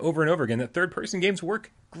proven over and over again that third-person games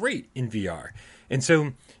work great in VR. And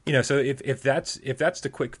so, so if that's the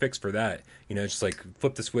quick fix for that, just like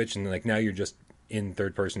flip the switch and like now you're just in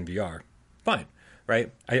third person VR, fine,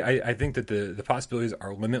 right? I think that the possibilities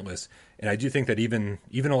are limitless, and I do think that even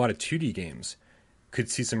a lot of 2D games could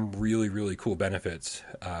see some really, really cool benefits.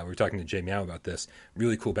 We were talking to Jay Meow about this,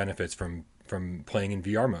 really cool benefits from playing in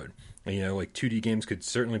VR mode. Like 2D games could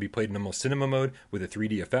certainly be played in almost cinema mode with a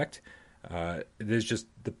 3D effect. There's just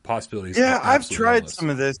the possibilities. Yeah, I've tried endless.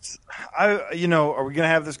 Some of this. Are we going to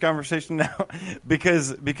have this conversation now?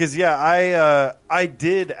 because yeah, I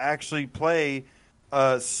did actually play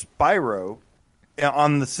Spyro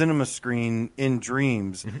on the cinema screen in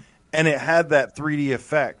Dreams, and it had that 3D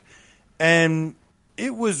effect, and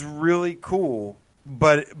it was really cool.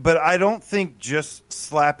 But I don't think just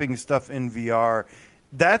slapping stuff in VR,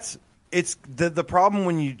 it's the problem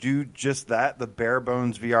when you do just that, the bare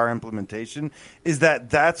bones VR implementation, is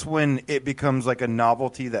that's when it becomes like a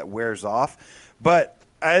novelty that wears off. But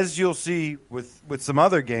as you'll see with some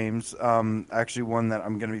other games, actually one that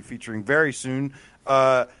I'm going to be featuring very soon,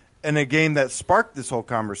 and a game that sparked this whole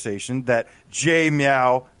conversation that Jay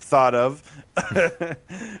Meow thought of,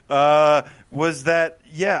 was that,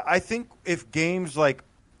 yeah, I think if games like,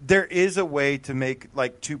 there is a way to make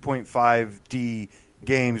like 2.5D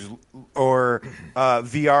games or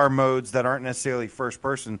VR modes that aren't necessarily first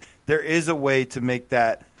person, there is a way to make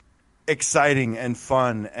that exciting and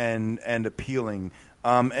fun and appealing,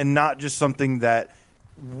 and not just something that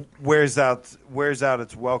wears out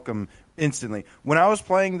its welcome instantly. When I was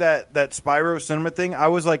playing that Spyro Cinema thing, I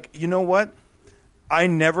was like, you know what? I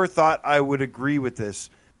never thought I would agree with this,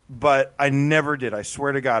 but I never did. I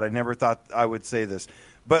swear to God, I never thought I would say this.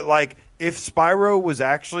 But like, if Spyro was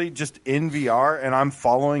actually just in VR and I'm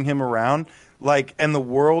following him around, like, and the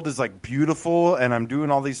world is like beautiful and I'm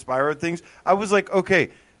doing all these Spyro things, I was like,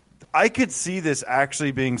 okay, I could see this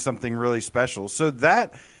actually being something really special. So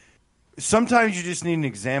that sometimes you just need an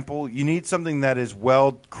example. You need something that is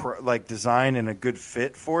well designed and a good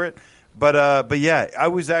fit for it. But yeah, I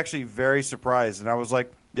was actually very surprised, and I was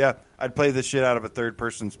like, yeah, I'd play the shit out of a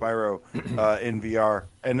third-person Spyro in VR.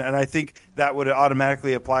 And I think that would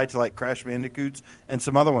automatically apply to, like, Crash Bandicoots and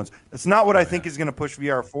some other ones. It's not what I think is going to push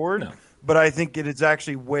VR forward, but I think it is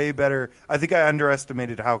actually way better. I think I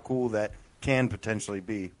underestimated how cool that can potentially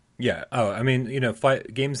be. Yeah. Oh, I mean,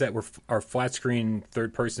 games that are flat-screen,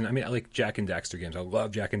 third-person. I mean, I like Jak and Daxter games. I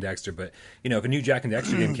love Jak and Daxter. But, if a new Jak and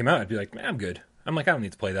Daxter game came out, I'd be like, man, I'm good. I'm like, I don't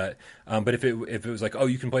need to play that. But if it was like, oh,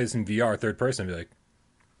 you can play this in VR, third-person, I'd be like,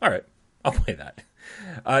 all right, I'll play that.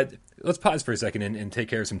 Let's pause for a second and take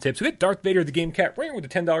care of some tips. We got Darth Vader, the Game Cat, right with the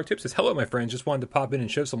 $10 tip. Says, hello, my friends. Just wanted to pop in and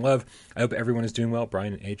show some love. I hope everyone is doing well.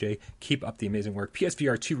 Brian and AJ, keep up the amazing work.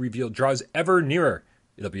 PSVR 2 reveal draws ever nearer.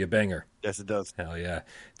 It'll be a banger. Yes, it does. Hell yeah.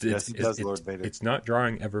 Yes, it does, Lord Vader. It's not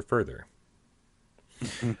drawing ever further.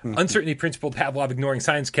 Uncertainty principled Pavlov ignoring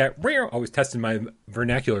science cat. Rare, always testing my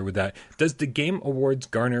vernacular with that. Does the Game Awards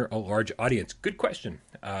garner a large audience? Good question.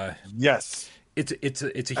 Yes. Go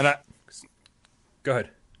ahead.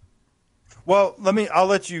 Well, I'll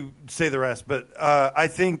let you say the rest, but I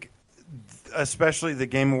think especially the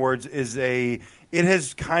Game Awards it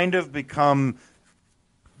has kind of become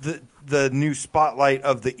the new spotlight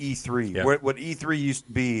of the E3. Yeah. What E3 used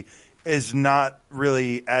to be is not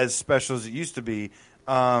really as special as it used to be.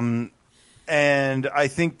 And I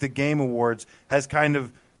think the Game Awards has kind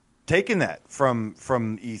of taken that from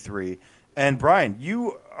E3. And Brian,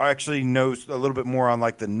 you actually know a little bit more on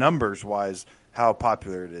like the numbers wise how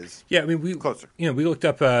popular it is. Yeah, I mean, we closer. We looked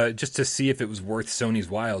up just to see if it was worth Sony's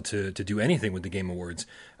while to do anything with the Game Awards.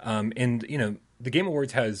 And the Game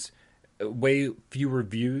Awards has way fewer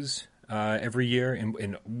views every year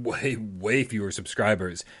and way fewer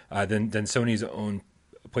subscribers than Sony's own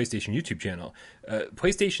PlayStation YouTube channel.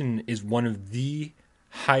 PlayStation is one of the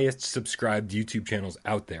highest subscribed YouTube channels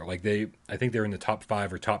out there. Like I think they're in the top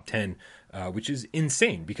 5 or top 10, which is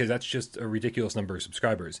insane because that's just a ridiculous number of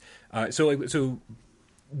subscribers. So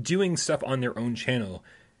doing stuff on their own channel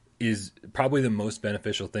is probably the most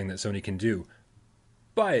beneficial thing that Sony can do.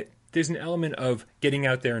 But there's an element of getting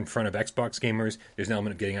out there in front of Xbox gamers. There's an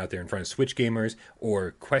element of getting out there in front of Switch gamers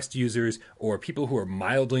or Quest users or people who are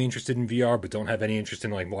mildly interested in VR but don't have any interest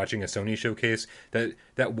in like watching a Sony showcase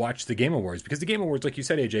that watch the Game Awards. Because the Game Awards, like you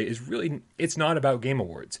said, AJ, is really, it's not about Game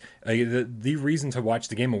Awards. The reason to watch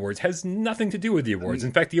the Game Awards has nothing to do with the awards.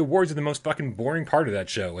 In fact, the awards are the most fucking boring part of that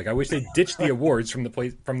show. Like I wish they ditched the awards from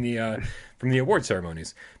the award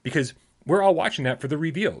ceremonies because we're all watching that for the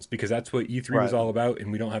reveals because that's what E3 was all about,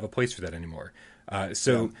 and we don't have a place for that anymore. I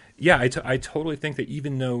totally think that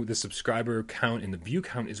even though the subscriber count and the view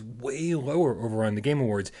count is way lower over on the Game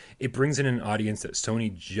Awards, it brings in an audience that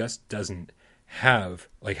Sony just doesn't have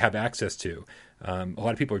access to. A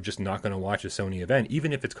lot of people are just not going to watch a Sony event,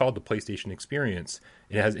 even if it's called the PlayStation Experience.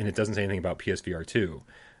 It doesn't say anything about PSVR 2.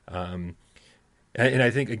 And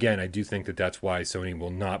I think, again, I do think that that's why Sony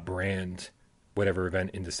will not brand whatever event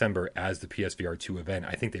in December as the PSVR 2 event.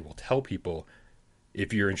 I think they will tell people,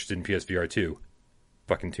 if you're interested in PSVR 2,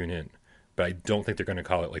 fucking tune in. But I don't think they're going to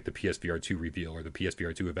call it like the PSVR 2 reveal or the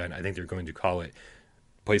PSVR 2 event. I think they're going to call it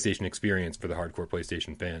PlayStation Experience for the hardcore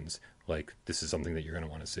PlayStation fans. Like, this is something that you're going to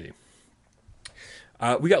want to see.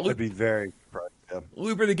 We got I'd be very surprised. Yeah.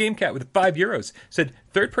 Luber the Game Cat with €5 said,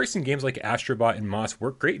 third-person games like Astrobot and Moss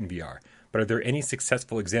work great in VR, but are there any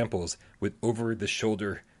successful examples with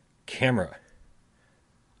over-the-shoulder camera?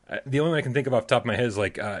 The only one I can think of off the top of my head is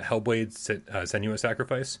like Hellblade's Senua's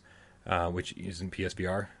Sacrifice, which isn't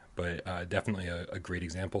PSVR, but definitely a great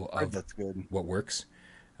example of that's good. What works.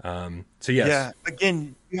 So yes. Yeah,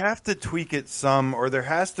 again, you have to tweak it some, or there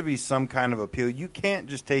has to be some kind of appeal. You can't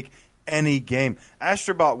just take any game.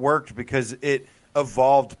 Astrobot worked because it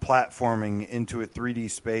evolved platforming into a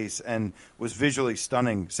 3D space and was visually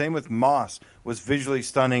stunning. Same with Moss, was visually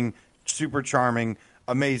stunning, super charming,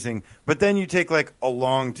 amazing. But then you take like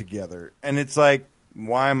Along Together, and it's like,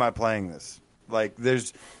 why am I playing this? Like,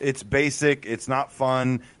 it's basic, it's not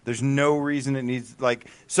fun. There's no reason it needs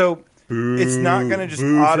so. Boo, it's not going to just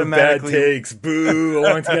boo automatically. For bad takes. Boo!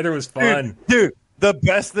 Along Together was fun, dude. The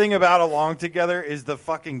best thing about Along Together is the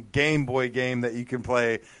fucking Game Boy game that you can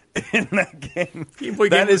play in that game. Game Boy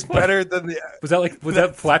that game is better than the. Was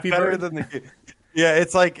that Flappy better Bird? Than the. Yeah,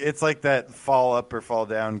 it's like that fall up or fall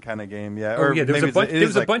down kind of game. Yeah, or yeah, there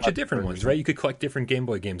was a bunch of different ones, right? You could collect different Game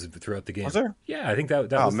Boy games throughout the game. Was there? Yeah, I think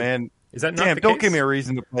that. Oh was man, is that not? Damn! The Don't case? give me a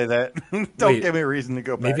reason to play that. Give me a reason to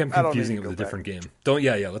go back. Maybe I'm confusing it with a different game. Don't.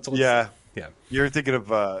 Yeah. Let's yeah. Yeah. You're thinking of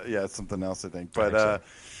something else, I think.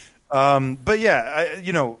 But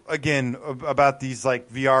yeah, again about these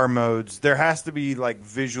like VR modes, there has to be like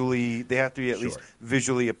visually, they have to be at least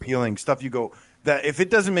visually appealing stuff. You go that if it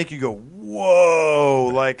doesn't make you go, whoa,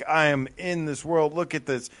 like I am in this world, look at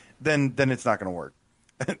this, then it's not going to work.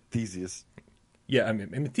 Theseus. Yeah, I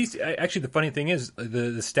mean actually, the funny thing is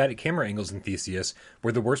the static camera angles in Theseus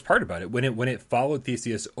were the worst part about it. When it followed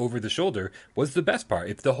Theseus over the shoulder was the best part.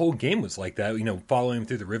 If the whole game was like that, following him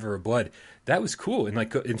through the river of blood, that was cool. And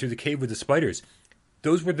like into the cave with the spiders,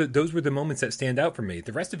 those were the moments that stand out for me.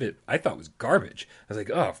 The rest of it I thought was garbage. I was like,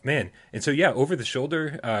 oh man. And so yeah, over the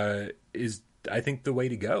shoulder is I think the way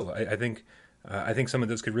to go. I think I think some of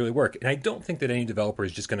those could really work, and I don't think that any developer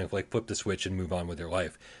is just going to like flip the switch and move on with their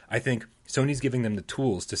life. I think Sony's giving them the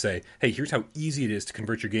tools to say, "Hey, here's how easy it is to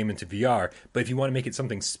convert your game into VR. But if you want to make it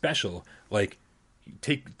something special, like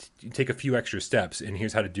take a few extra steps, and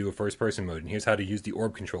here's how to do a first-person mode, and here's how to use the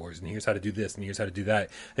orb controllers, and here's how to do this, and here's how to do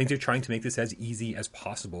that." I think they're trying to make this as easy as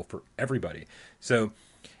possible for everybody. So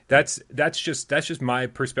that's just my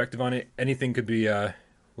perspective on it. Anything could be.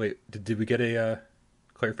 Wait, did we get a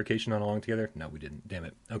clarification on Along Together? No, we didn't. Damn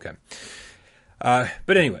it. Okay.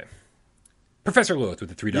 But anyway, Professor Lilith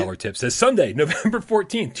with the $3 tip says Sunday, November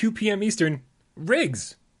 14th, 2 p.m. Eastern,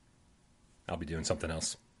 Riggs. I'll be doing something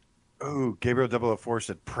else. Oh, Gabriel 004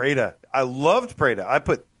 said Preda. I loved Preda. I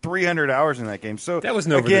put 300 hours in that game. So that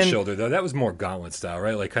wasn't over the shoulder though. That was more Gauntlet style,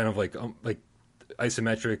 right? Like kind of like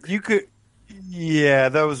isometric. You could. Yeah,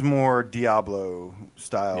 that was more Diablo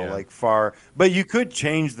style, like far. But you could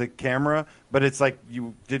change the camera, but it's like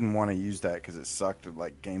you didn't want to use that because it sucked,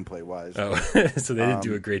 like gameplay wise. Oh, so they didn't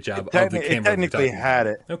do a great job of the camera. It technically had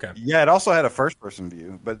it. Okay. Yeah, it also had a first-person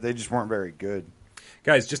view, but they just weren't very good.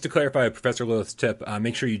 Guys, just to clarify Professor Lilith's tip,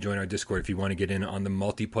 make sure you join our Discord if you want to get in on the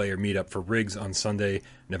multiplayer meetup for Riggs on Sunday,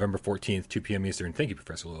 November 14th, 2 p.m. Eastern. Thank you,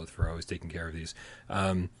 Professor Lilith, for always taking care of these.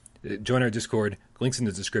 Join our Discord. Links in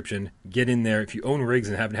the description. Get in there. If you own Riggs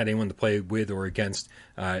and haven't had anyone to play with or against,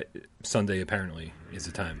 Sunday apparently is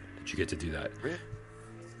the time that you get to do that.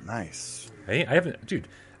 Nice. Hey, I haven't, dude.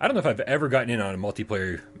 I don't know if I've ever gotten in on a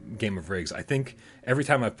multiplayer game of Riggs. I think every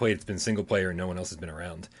time I've played, it's been single player and no one else has been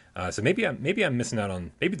around. So maybe I'm missing out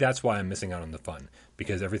on. Maybe that's why I'm missing out on the fun,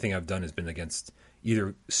 because everything I've done has been against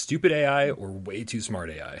either stupid AI or way too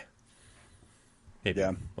smart AI. Maybe.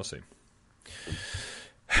 Yeah. We'll see.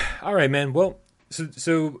 All right, man. Well,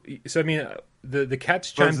 so I mean, the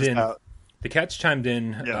cats chimed in. The cats chimed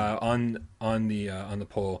in on the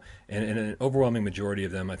poll, and an overwhelming majority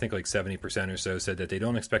of them, I think like 70% or so, said that they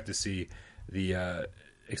don't expect to see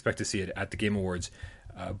it at the Game Awards.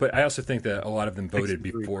 But I also think that a lot of them voted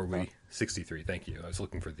before we 63. Thank you. I was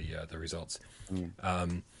looking for the results.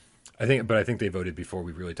 I think they voted before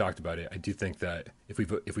we really talked about it. I do think that if we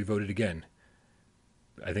voted again,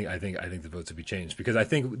 I think the votes would be changed, because I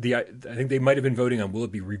think they might have been voting on will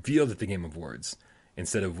it be revealed at the Game Awards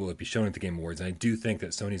instead of will it be shown at the Game Awards. And I do think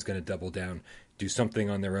that Sony's going to double down, do something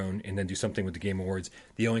on their own, and then do something with the Game Awards.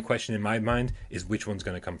 The only question in my mind is which one's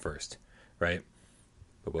going to come first, right?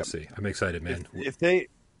 But we'll see. I'm excited, man. I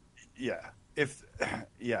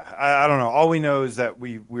don't know. All we know is that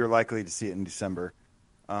we're likely to see it in December,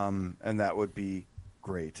 and that would be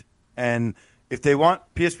great. And if they want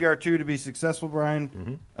PSVR 2 to be successful,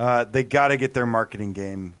 Brian, they got to get their marketing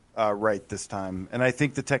game right this time. And I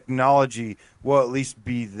think the technology will at least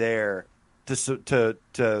be there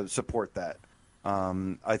to support that.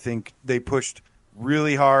 I think they pushed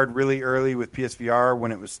really hard, really early with PSVR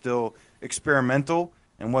when it was still experimental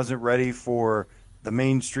and wasn't ready for the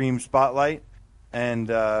mainstream spotlight.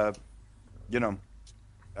 And,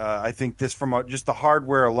 I think this from just the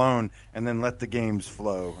hardware alone, and then let the games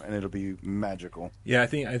flow, and it'll be magical. Yeah, I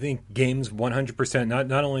think games 100%.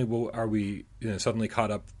 Not only are we suddenly caught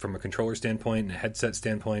up from a controller standpoint and a headset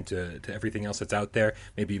standpoint to everything else that's out there,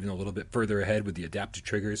 maybe even a little bit further ahead with the adaptive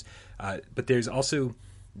triggers, but there's also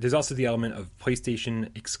the element of PlayStation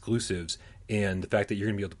exclusives and the fact that you're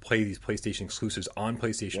going to be able to play these PlayStation exclusives on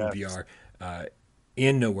PlayStation VR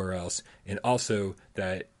and nowhere else, and also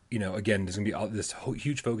that. Again, there's going to be this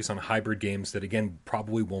huge focus on hybrid games that, again,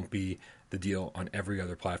 probably won't be the deal on every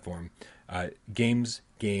other platform. Games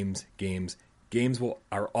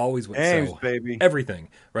are always what sell baby. Everything,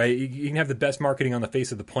 right? You can have the best marketing on the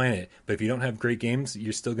face of the planet, but if you don't have great games,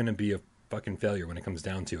 you're still going to be a fucking failure when it comes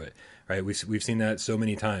down to it, right? We've seen that so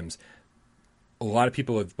many times. A lot of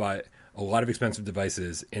people have bought a lot of expensive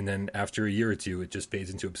devices, and then after a year or two, it just fades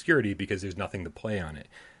into obscurity because there's nothing to play on it.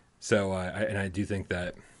 So, I do think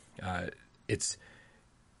that it's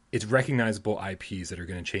recognizable IPs that are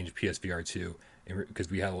going to change PSVR 2,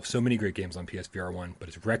 because we have so many great games on PSVR 1, but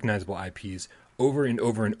it's recognizable IPs over and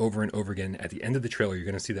over and over and over again. At the end of the trailer, you're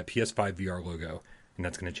going to see that PS5 VR logo, and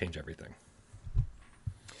that's going to change everything.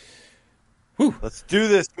 Whew. Let's do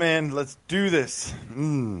this, man. Let's do this.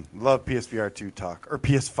 Love PSVR 2 talk, or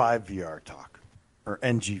PS5 VR talk, or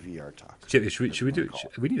NGVR talk. Should we do?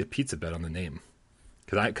 We need a pizza bet on the name.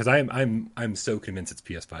 Because I'm so convinced it's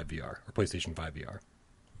PS5 VR or PlayStation 5 VR.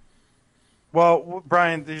 Well,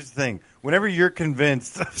 Brian, here's the thing. Whenever you're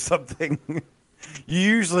convinced of something, you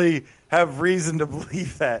usually have reason to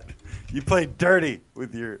believe that. You play dirty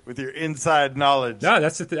with your inside knowledge. No,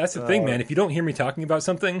 that's the thing, man. If you don't hear me talking about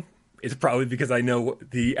something, It's probably because I know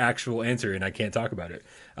the actual answer and I can't talk about it.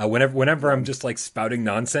 Whenever I'm just like spouting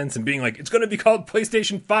nonsense and being like, it's going to be called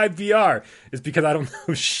PlayStation 5 VR, it's because I don't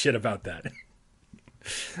know shit about that.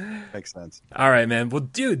 Makes sense. All right, man. Well,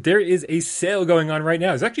 dude, there is a sale going on right now.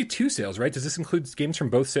 There's actually 2 sales, right? Does this include games from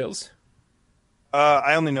both sales?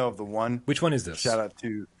 I only know of the one. Which one is this? Shout out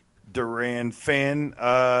to Duran fan.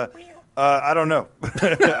 I don't know.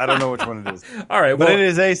 I don't know which one it is. All right, well, but it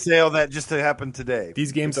is a sale that just happened today.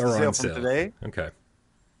 These games it's are on from sale today. Okay.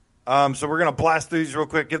 So we're gonna blast through these real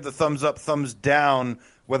quick. Give the thumbs up, thumbs down,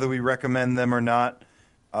 whether we recommend them or not.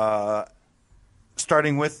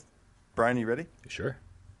 Starting with Brian, you ready? Sure.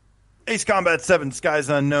 Ace Combat 7: Skies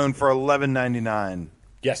Unknown for $11.99.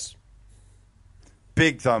 Yes.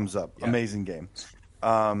 Big thumbs up. Yeah. Amazing game.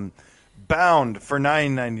 Bound for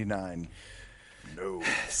 $9.99. No.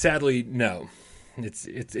 Sadly, no.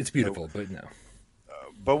 It's beautiful, but no.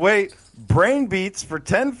 But wait, Brain Beats for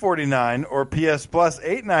 $10.49 or PS Plus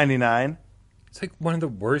 $8.99. It's like one of the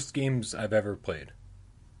worst games I've ever played.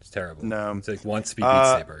 It's terrible. No. It's like One Speed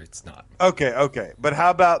Beat Saber. It's not. Okay. But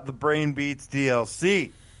how about the Brain Beats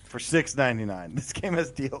DLC for $6.99? This game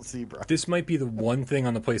has DLC, bro. This might be the one thing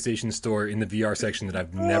on the PlayStation Store in the VR section that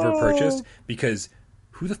I've never purchased because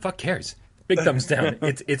who the fuck cares? Big thumbs down.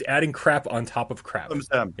 It's adding crap on top of crap. Thumbs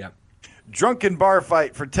down. Yeah. Drunken Bar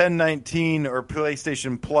Fight for $10.19 or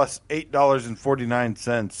PlayStation Plus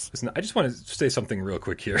 $8.49. Listen, I just want to say something real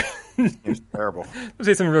quick here. It's terrible. I'll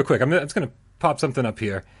say something real quick. I'm just going to pop something up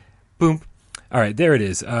here. Boom. All right, there it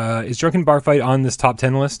is. Is Drunken Bar Fight on this top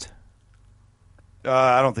 10 list?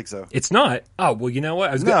 I don't think so. It's not. Oh, well, you know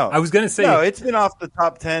what? I was going to say. No, it's been off the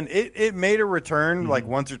top 10. It made a return like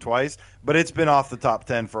once or twice, but it's been off the top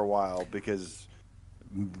 10 for a while because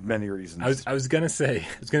many reasons. I was going to say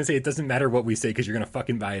it doesn't matter what we say because you're going to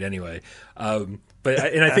fucking buy it anyway. And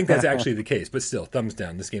I think that's actually the case. But still, thumbs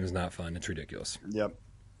down. This game is not fun. It's ridiculous. Yep,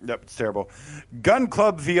 it's terrible. Gun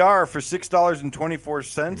Club VR for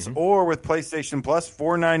 $6.24 or with PlayStation Plus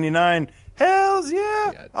 $4.99. Hells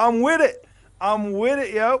yeah. I'm with it.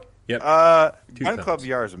 Yo. Yep. Gun Club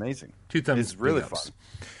VR is amazing. 2 thumbs. It's really fun.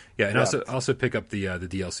 Yeah, and also pick up the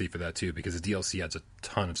DLC for that too because the DLC adds a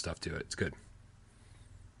ton of stuff to it. It's good.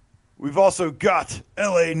 We've also got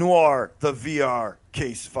LA Noire, the VR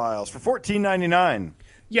case files for $14.99.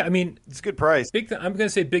 Yeah, I mean, it's a good price. I'm going to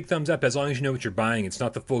say big thumbs up as long as you know what you're buying. It's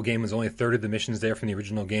not the full game. There's only a third of the missions there from the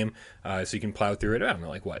original game, so you can plow through it. I don't know,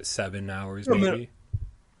 like what, 7 hours maybe? Yeah,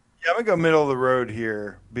 I'm going to go middle of the road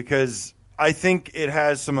here because I think it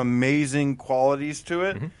has some amazing qualities to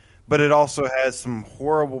it, but it also has some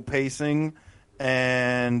horrible pacing,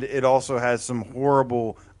 and it also has some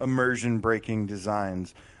horrible immersion-breaking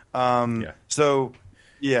designs. So,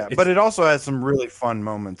 yeah, but it also has some really fun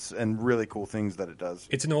moments and really cool things that it does.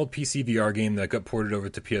 It's an old PC VR game that got ported over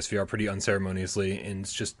to PSVR pretty unceremoniously,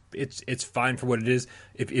 and it's fine for what it is.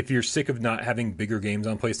 If you're sick of not having bigger games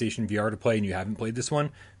on PlayStation VR to play and you haven't played this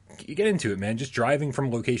one, you get into it, man. Just driving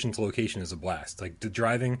from location to location is a blast. Like the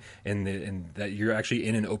driving and that you're actually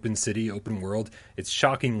in an open city, open world. It's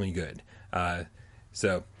shockingly good.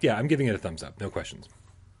 So yeah, I'm giving it a thumbs up. No questions.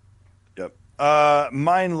 Yep.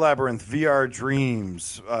 Mind Labyrinth VR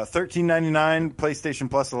Dreams, $13.99. PlayStation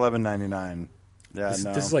Plus $11.99. Yeah,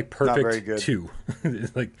 this is like perfect too.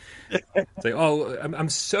 It's like, oh, I'm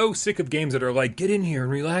so sick of games that are like, get in here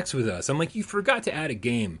and relax with us. I'm like, you forgot to add a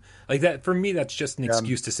game like that. For me, that's just an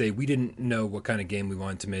excuse to say we didn't know what kind of game we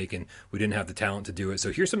wanted to make and we didn't have the talent to do it.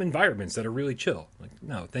 So here's some environments that are really chill. Like,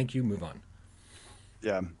 no, thank you. Move on.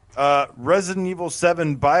 Yeah. Resident Evil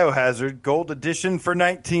 7 Biohazard Gold Edition for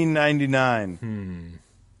 $19.99.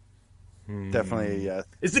 Definitely a yes.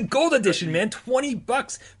 It's the gold edition, man.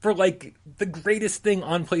 $20 for like the greatest thing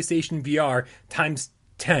on PlayStation VR times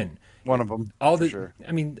 10. One of them. Sure.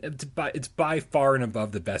 I mean, it's by far and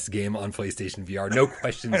above the best game on PlayStation VR. No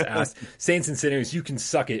questions asked. Saints and Sinners, you can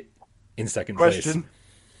suck it in second place.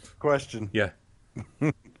 Question. Yeah.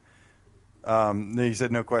 You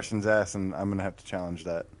said no questions asked, and I'm gonna have to challenge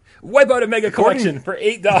that. Wipeout a Mega Collection for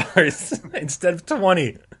 $8 instead of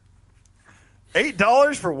 $20.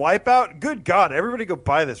 $8 for Wipeout? Good God! Everybody go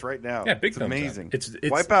buy this right now. Yeah, big it's thumbs amazing. Up. It's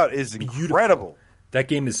Wipeout is incredible. That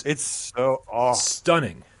game is so awesome.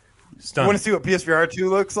 Stunning. You want to see what PSVR 2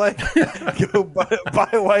 looks like? Go buy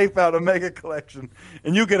Wipeout a Mega Collection,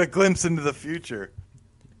 and you get a glimpse into the future.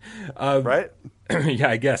 Right? Yeah,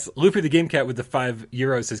 I guess. Loopy the Game Cat with the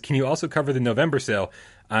 €5 says, can you also cover the November sale?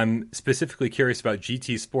 I'm specifically curious about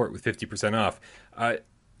GT Sport with 50% off.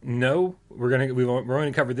 No, we're only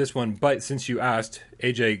going to cover this one. But since you asked,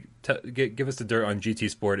 AJ, give us the dirt on GT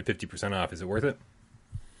Sport at 50% off. Is it worth it?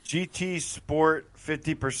 GT Sport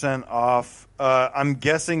 50% off. I'm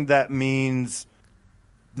guessing that means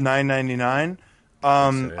 $9.99.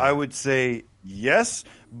 I would say yes,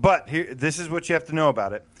 but this is what you have to know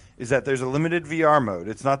about it: is that there's a limited VR mode.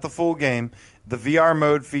 It's not the full game. The VR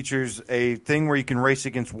mode features a thing where you can race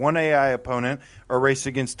against one AI opponent or race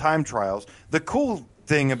against time trials. The cool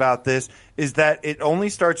thing about this is that it only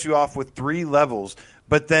starts you off with 3 levels,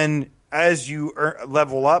 but then as you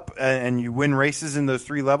level up and you win races in those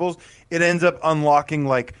 3 levels, it ends up unlocking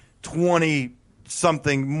like 20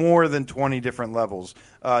 something, more than 20 different levels.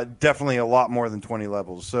 Definitely a lot more than 20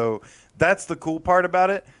 levels. So that's the cool part about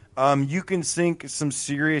it. You can sink some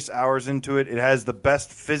serious hours into it. It has the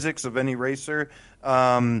best physics of any racer,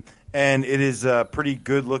 and it is a pretty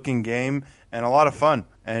good-looking game and a lot of fun.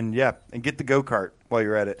 And yeah, and get the go-kart while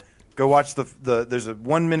you're at it. Go watch there's a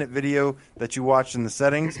 1-minute video that you watch in the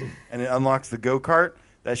settings, and it unlocks the go-kart.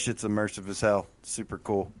 That shit's immersive as hell. Super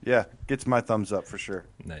cool. Yeah, gets my thumbs up for sure.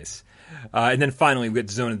 Nice. And then finally, we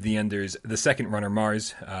got Zone of the Enders, the second runner,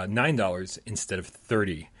 Mars, $9 instead of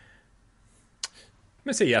 $30. I'm going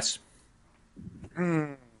to say yes.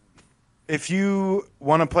 If you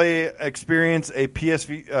want to experience a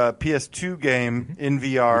PS2 game in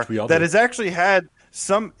VR that has actually had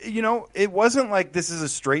some, it wasn't like this is a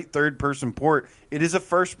straight third-person port. It is a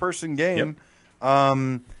first-person game.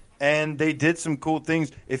 Yep. And they did some cool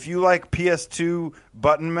things. If you like PS2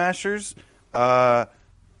 button mashers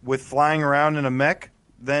with flying around in a mech,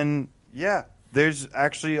 then yeah. There's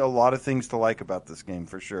actually a lot of things to like about this game,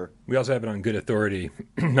 for sure. We also have it on good authority.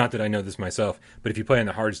 Not that I know this myself, but if you play on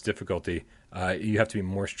the hardest difficulty, you have to be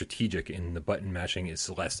more strategic, and the button mashing is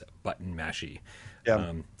less button mashy.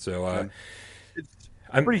 Yeah. It's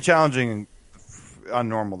pretty challenging on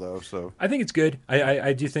normal, though. So I think it's good.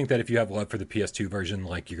 I do think that if you have love for the PS2 version,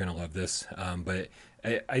 like, you're going to love this. But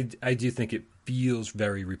I do think it feels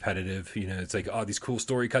very repetitive. It's like, these cool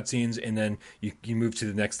story cutscenes, and then you move to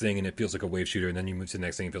the next thing and it feels like a wave shooter, and then you move to the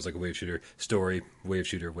next thing, it feels like a wave shooter, story, wave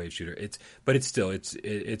shooter, wave shooter. It's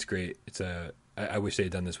great. I wish they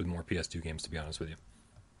had done this with more PS2 games, to be honest with you.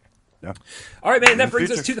 Yeah. All right, man, that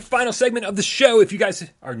brings us to the final segment of the show. If you guys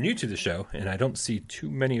are new to the show, and I don't see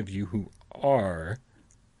too many of you who are,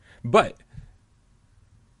 but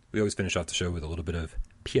we always finish off the show with a little bit of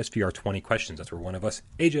PSVR 20 questions. That's where one of us,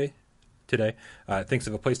 AJ, today, thinks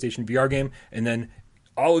of a PlayStation VR game, and then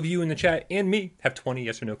all of you in the chat and me have 20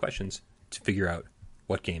 yes or no questions to figure out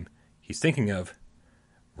what game he's thinking of.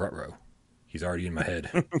 Ruh-roh. He's already in my head.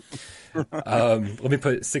 Let me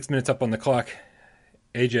put 6 minutes up on the clock.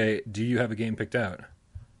 AJ, do you have a game picked out?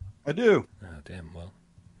 I do. Oh, damn. Well,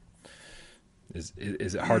 is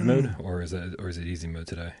it hard mode or is it easy mode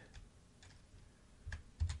today?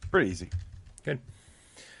 Pretty easy. Good.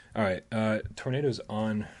 All right. Tornado's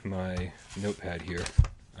on my notepad here,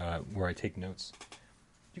 where I take notes.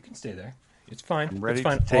 You can stay there. It's fine. I'm ready it's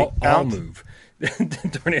fine. to take I'll move.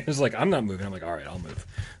 Tornado's like, I'm not moving. I'm like, all right, I'll move.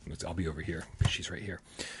 I'll be over here. She's right here.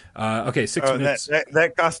 Okay, 6 minutes.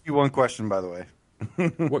 That cost you one question, by the way.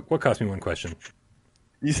 What cost me one question?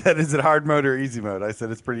 You said, is it hard mode or easy mode? I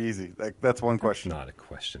said it's pretty easy. That's one question. Not a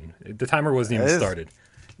question. The timer wasn't even started.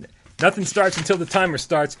 Nothing starts until the timer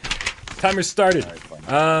starts. Timer started.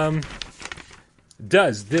 Right,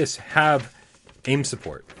 does this have aim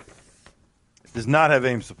support? It does not have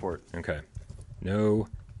aim support. Okay. No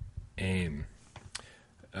aim.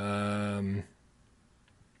 Can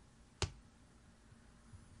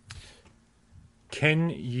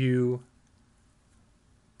you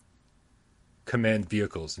command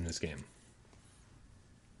vehicles in this game?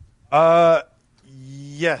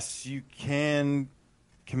 Yes, you can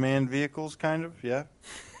command vehicles, kind of, yeah.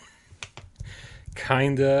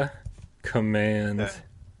 Kinda command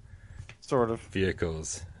sort of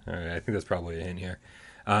vehicles. All right, I think that's probably a hint here.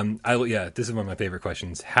 This is one of my favorite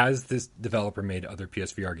questions. Has this developer made other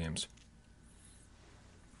PSVR games?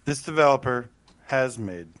 This developer has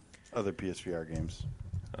made other PSVR games.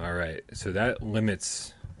 All right, so that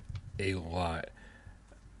limits a lot.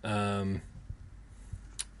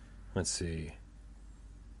 Let's see.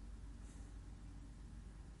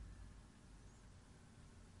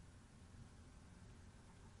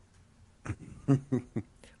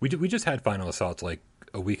 We just had Final Assault like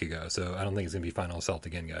a week ago, so I don't think it's gonna be Final Assault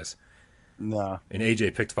again, guys. No. And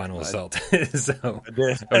AJ picked Final Assault, so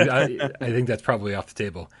I did. I think that's probably off the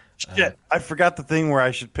table. Shit, I forgot the thing where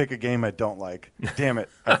I should pick a game I don't like. Damn it,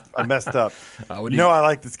 I messed up. I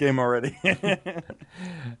like this game already.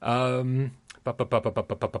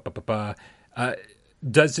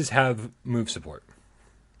 Does this have move support?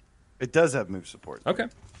 It does have move support. Okay,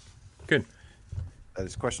 good. That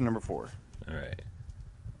is question number 4. All right.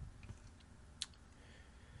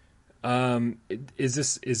 Is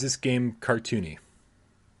this game cartoony?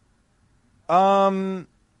 I'm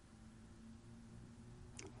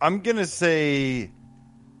gonna say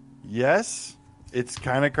yes. It's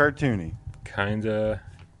kind of cartoony. Kinda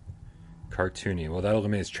cartoony. Well, that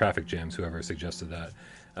eliminates traffic jams. Whoever suggested that.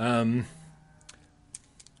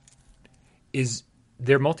 Is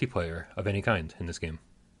there multiplayer of any kind in this game?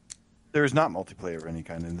 There is not multiplayer of any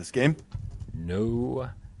kind in this game. No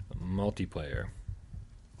multiplayer.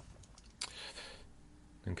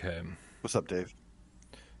 Okay. What's up, Dave?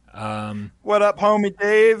 Um, What up, homie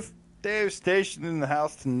Dave? Dave's stationed in the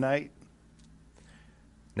house tonight.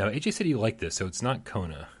 Now, AJ said he liked this, so it's not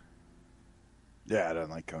Kona. Yeah, I don't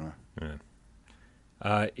like Kona.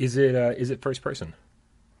 Is it first person?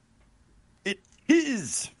 It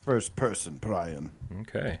is first person, Brian.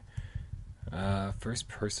 Okay. First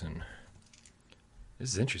person.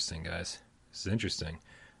 This is interesting, guys. This is interesting.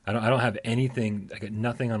 I don't have anything. I got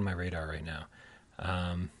nothing on my radar right now.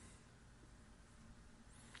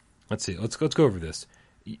 Let's see. Let's go over this.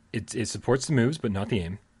 It supports the moves, but not the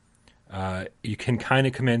aim. You can kind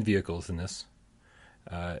of command vehicles in this.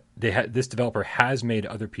 This developer has made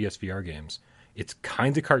other PSVR games. It's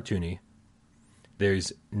kind of cartoony.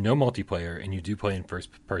 There's no multiplayer, and you do play in first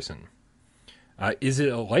person. Is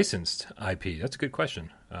it a licensed IP? That's a good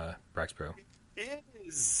question, Brax Pro. It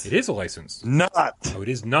is. It is a license. Not Oh, it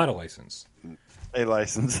is not a license. a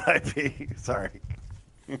licensed IP. Sorry.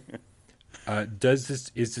 Is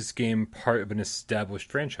this game part of an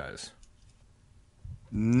established franchise?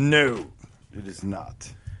 No, it is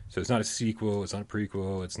not. So it's not a sequel. It's not a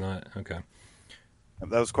prequel. It's not okay.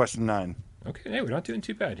 That was question 9. Okay, hey, we're not doing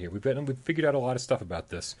too bad here. We've figured out a lot of stuff about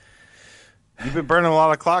this. You've been burning a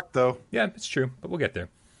lot of clock, though. Yeah, it's true, but we'll get there.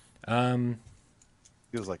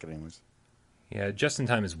 Feels like it anyways. Yeah, Just in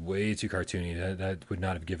Time is way too cartoony. That would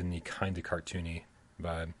not have given the kind of cartoony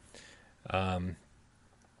vibe.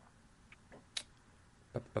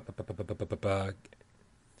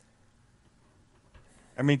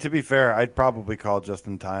 I mean, to be fair, I'd probably call Just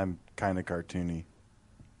in Time kind of cartoony.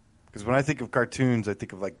 Because when I think of cartoons, I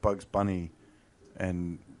think of like Bugs Bunny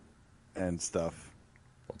and stuff.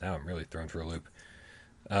 Well, now I'm really thrown for a loop.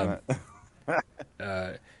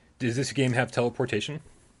 Does this game have teleportation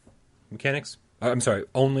mechanics? I'm sorry,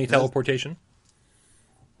 only teleportation?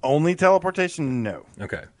 Only teleportation? No.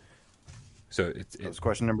 Okay. So That was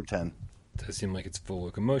question number 10. does seem like it's full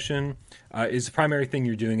locomotion. Is the primary thing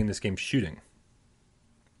you're doing in this game shooting?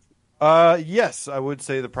 Yes, I would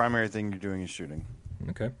say the primary thing you're doing is shooting.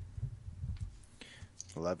 Okay.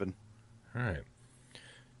 11. All right.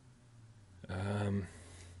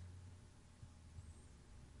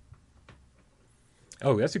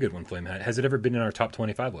 Oh, that's a good one, Flame Hat. Has it ever been in our top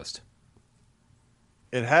 25 list?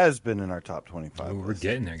 It has been in our top 25 Oh, we're list.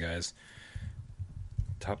 getting there, guys.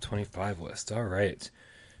 Top 25 list. All right.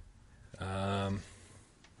 Yeah,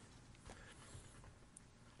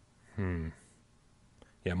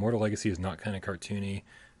 Mortal Legacy is not kind of cartoony.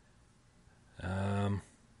 I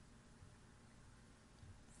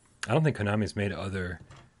don't think Konami's made other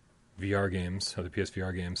VR games, other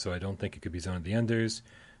PSVR games, so I don't think it could be Zone of the Enders.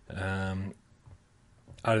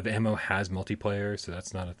 Out of Ammo has multiplayer, so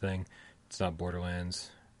that's not a thing. It's not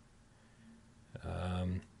Borderlands.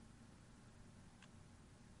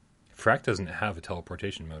 Frack doesn't have a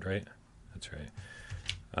teleportation mode, right? That's right.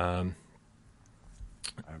 I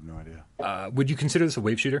have no idea. Would you consider this a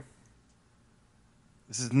wave shooter?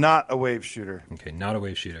 This is not a wave shooter. Okay, not a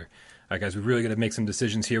wave shooter. All right, guys, we really got to make some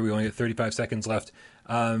decisions here. We only got 35 seconds left.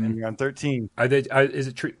 And you're on 13. Are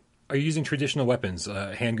you using traditional weapons,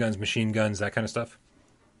 handguns, machine guns, that kind of stuff?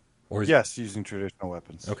 Or Yes, using traditional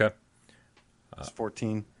weapons. Okay. It's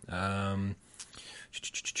 14. No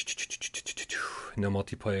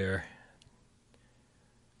multiplayer.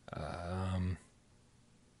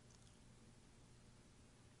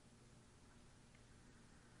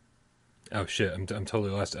 Oh shit! I'm totally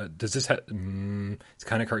lost. Does this have? It's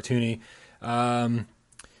kind of cartoony.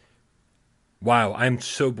 Wow, I'm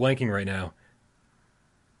so blanking right now.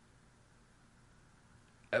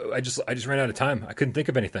 I just ran out of time. I couldn't think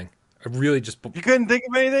of anything. I really just. You couldn't think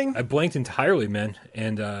of anything? I blanked entirely, man.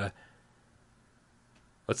 And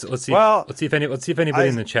let's see. Well, let's see if anybody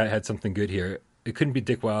in the chat had something good here. It couldn't be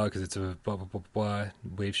Dick Wild because it's a blah blah blah blah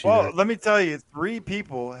wave shooter. Well, let me tell you, 3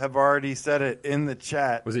 people have already said it in the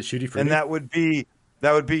chat. Was it Shooty Fruity? And that would be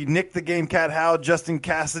Nick the Game Cat Howe, Justin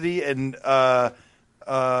Cassidy, and the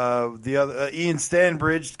other Ian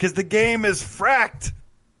Stanbridge, because the game is Fracked.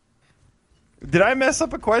 Did I mess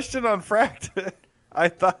up a question on Fracked? I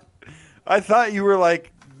thought you were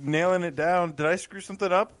like nailing it down. Did I screw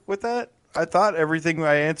something up with that? I thought everything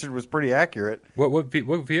I answered was pretty accurate. What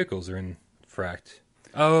vehicles are in Fracked?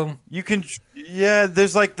 You can, yeah.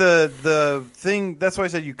 There's like the thing. That's why I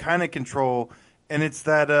said you kind of control, and it's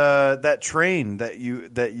that train that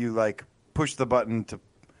you like push the button to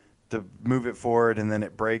move it forward, and then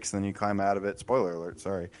it breaks, and then you climb out of it. Spoiler alert.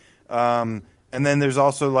 Sorry. And then there's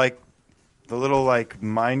also like the little like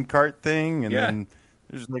mine cart thing, and then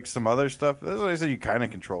there's like some other stuff. That's why I said you kind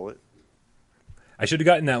of control it. I should have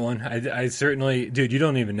gotten that one. I certainly, dude. You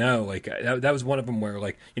don't even know. Like that was one of them where,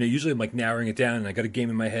 like, usually I'm like narrowing it down, and I got a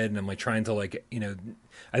game in my head, and I'm like trying to like,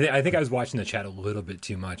 I think I was watching the chat a little bit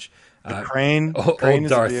too much. The crane, old crane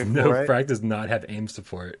Darth. is a vehicle, No, right? Frack does not have aim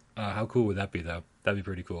support. How cool would that be, though? That'd be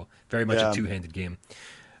pretty cool. Very much a two-handed game.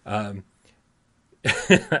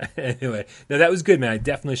 Anyway, no, that was good, man. I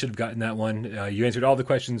definitely should have gotten that one. You answered all the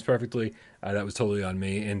questions perfectly. That was totally on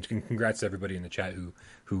me. And congrats to everybody in the chat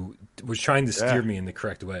who was trying to steer me in the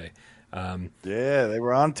correct way. Yeah, they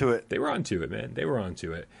were onto it. They were onto it, man. They were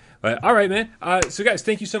onto it. But all right, man. So, guys,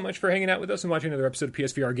 thank you so much for hanging out with us and watching another episode of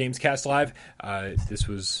PSVR Games Cast Live. This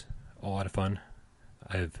was a lot of fun.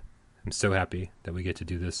 I'm so happy that we get to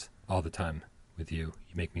do this all the time with you.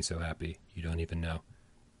 You make me so happy. You don't even know.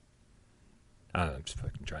 I'm just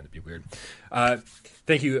fucking trying to be weird.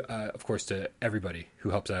 Thank you, of course, to everybody who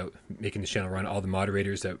helps out making this channel run, all the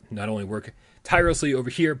moderators that not only work tirelessly over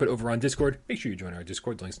here, but over on Discord. Make sure you join our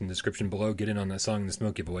Discord. The link's in the description below. Get in on that Song in the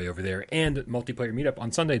Smoke giveaway over there. And multiplayer meetup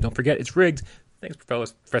on Sunday. Don't forget, it's rigged. Thanks,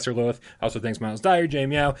 Professor Lilith. Also, thanks, Miles Dyer, Jay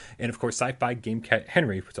Meow, and, of course, Sci-Fi Game Cat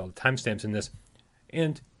Henry, puts all the timestamps in this.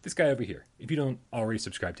 And this guy over here. If you don't already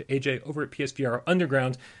subscribe to AJ over at PSVR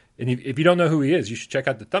Underground, and if you don't know who he is, you should check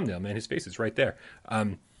out the thumbnail, man. His face is right there.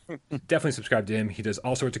 Definitely subscribe to him. He does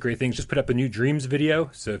all sorts of great things. Just put up a new Dreams video.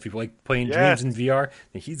 So if you like playing Dreams in VR,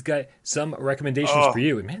 then he's got some recommendations for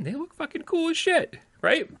you. And, man, they look fucking cool as shit,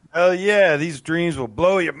 right? Hell yeah. These dreams will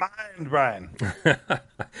blow your mind, Brian.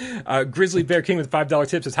 Grizzly Bear King with $5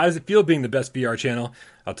 tip says, how does it feel being the best VR channel?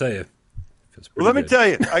 I'll tell you. It feels pretty Let me good. tell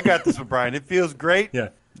you, I got this one, Brian. It feels great. Yeah.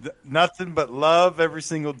 Nothing but love every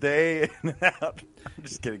single day in and out. I'm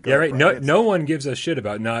just kidding. Yeah, right. No one gives a shit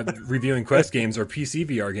about not reviewing Quest games or PC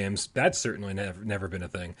VR games. That's certainly never been a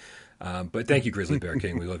thing. But thank you, Grizzly Bear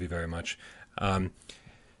King. We love you very much.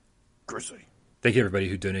 Grizzly. Thank you, everybody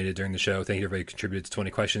who donated during the show. Thank you, everybody who contributed to 20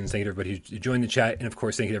 questions. Thank you, everybody who joined the chat. And, of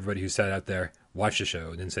course, thank you, everybody who sat out there, watched the show,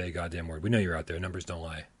 and didn't say a goddamn word. We know you're out there. Numbers don't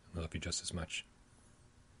lie. We love you just as much.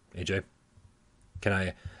 AJ, can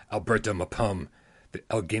I, Alberto Mapum, the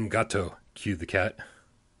El Game Gato, cue the cat?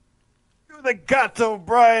 You're the gato,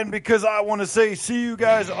 Brian, because I want to say see you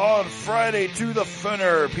guys on Friday to the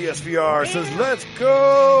Funner. PSVR says, let's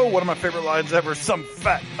go. One of my favorite lines ever. Some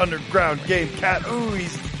fat underground game cat. Ooh,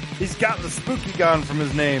 he's got the spooky gone from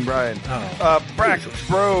his name, Brian. Brack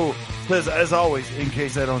Bro says, as always, in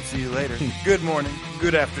case I don't see you later, good morning,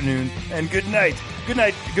 good afternoon, and good night. Good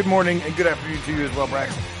night, good morning, and good afternoon to you as well,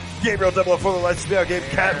 Brax. Gabriel 004, the Lights Down Game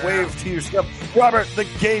Cat, wave to your stuff. Robert, the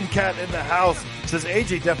Game Cat in the house, says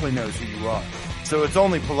AJ definitely knows who you are, so it's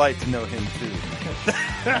only polite to know him too.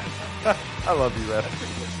 I love you,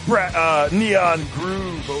 Ref. Neon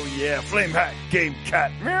Groove, oh yeah. Flame Hack, Game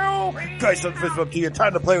Cat, meow. Dice on fist bump to you.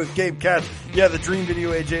 Time to play with Game Cat. Yeah, the dream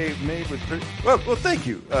video AJ made was pretty. Well, thank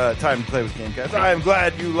you. Time to play with Game Cat. I am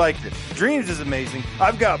glad you liked it. Dreams is amazing.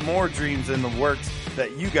 I've got more dreams in the works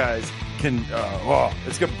that you guys can.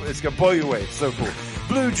 It's gonna blow you away. It's so cool.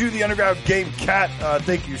 Blue Jew, the Underground Game Cat.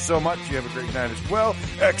 Thank you so much. You have a great night as well.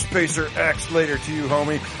 X Pacer X later to you,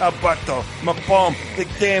 homie. Alberto Mapom, the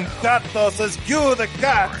Game Gato says you the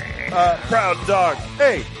cat. Proud Dog.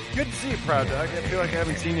 Hey, good to see you, Proud Dog. I feel like I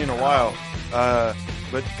haven't seen you in a while.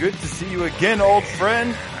 But good to see you again, old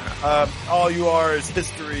friend. All you are is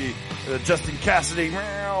history. Justin Cassidy,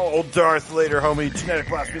 meow, old Darth later, homie. Genetic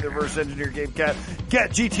Blast, the reverse engineer Game Cat. Get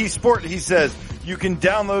GT Sport, he says. You can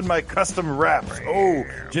download my custom raps. Oh,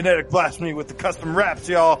 Genetic Blast Me with the custom raps,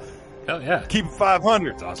 y'all. Hell yeah. Keep it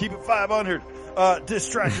 500. That's awesome. Keep it 500.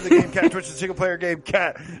 Distraction the Game Cat, Twitch the single player Game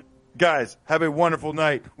Cat. Guys, have a wonderful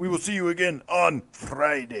night. We will see you again on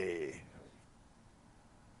Friday.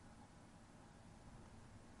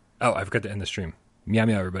 Oh, I forgot to end the stream. Meow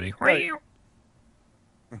meow, everybody. Right.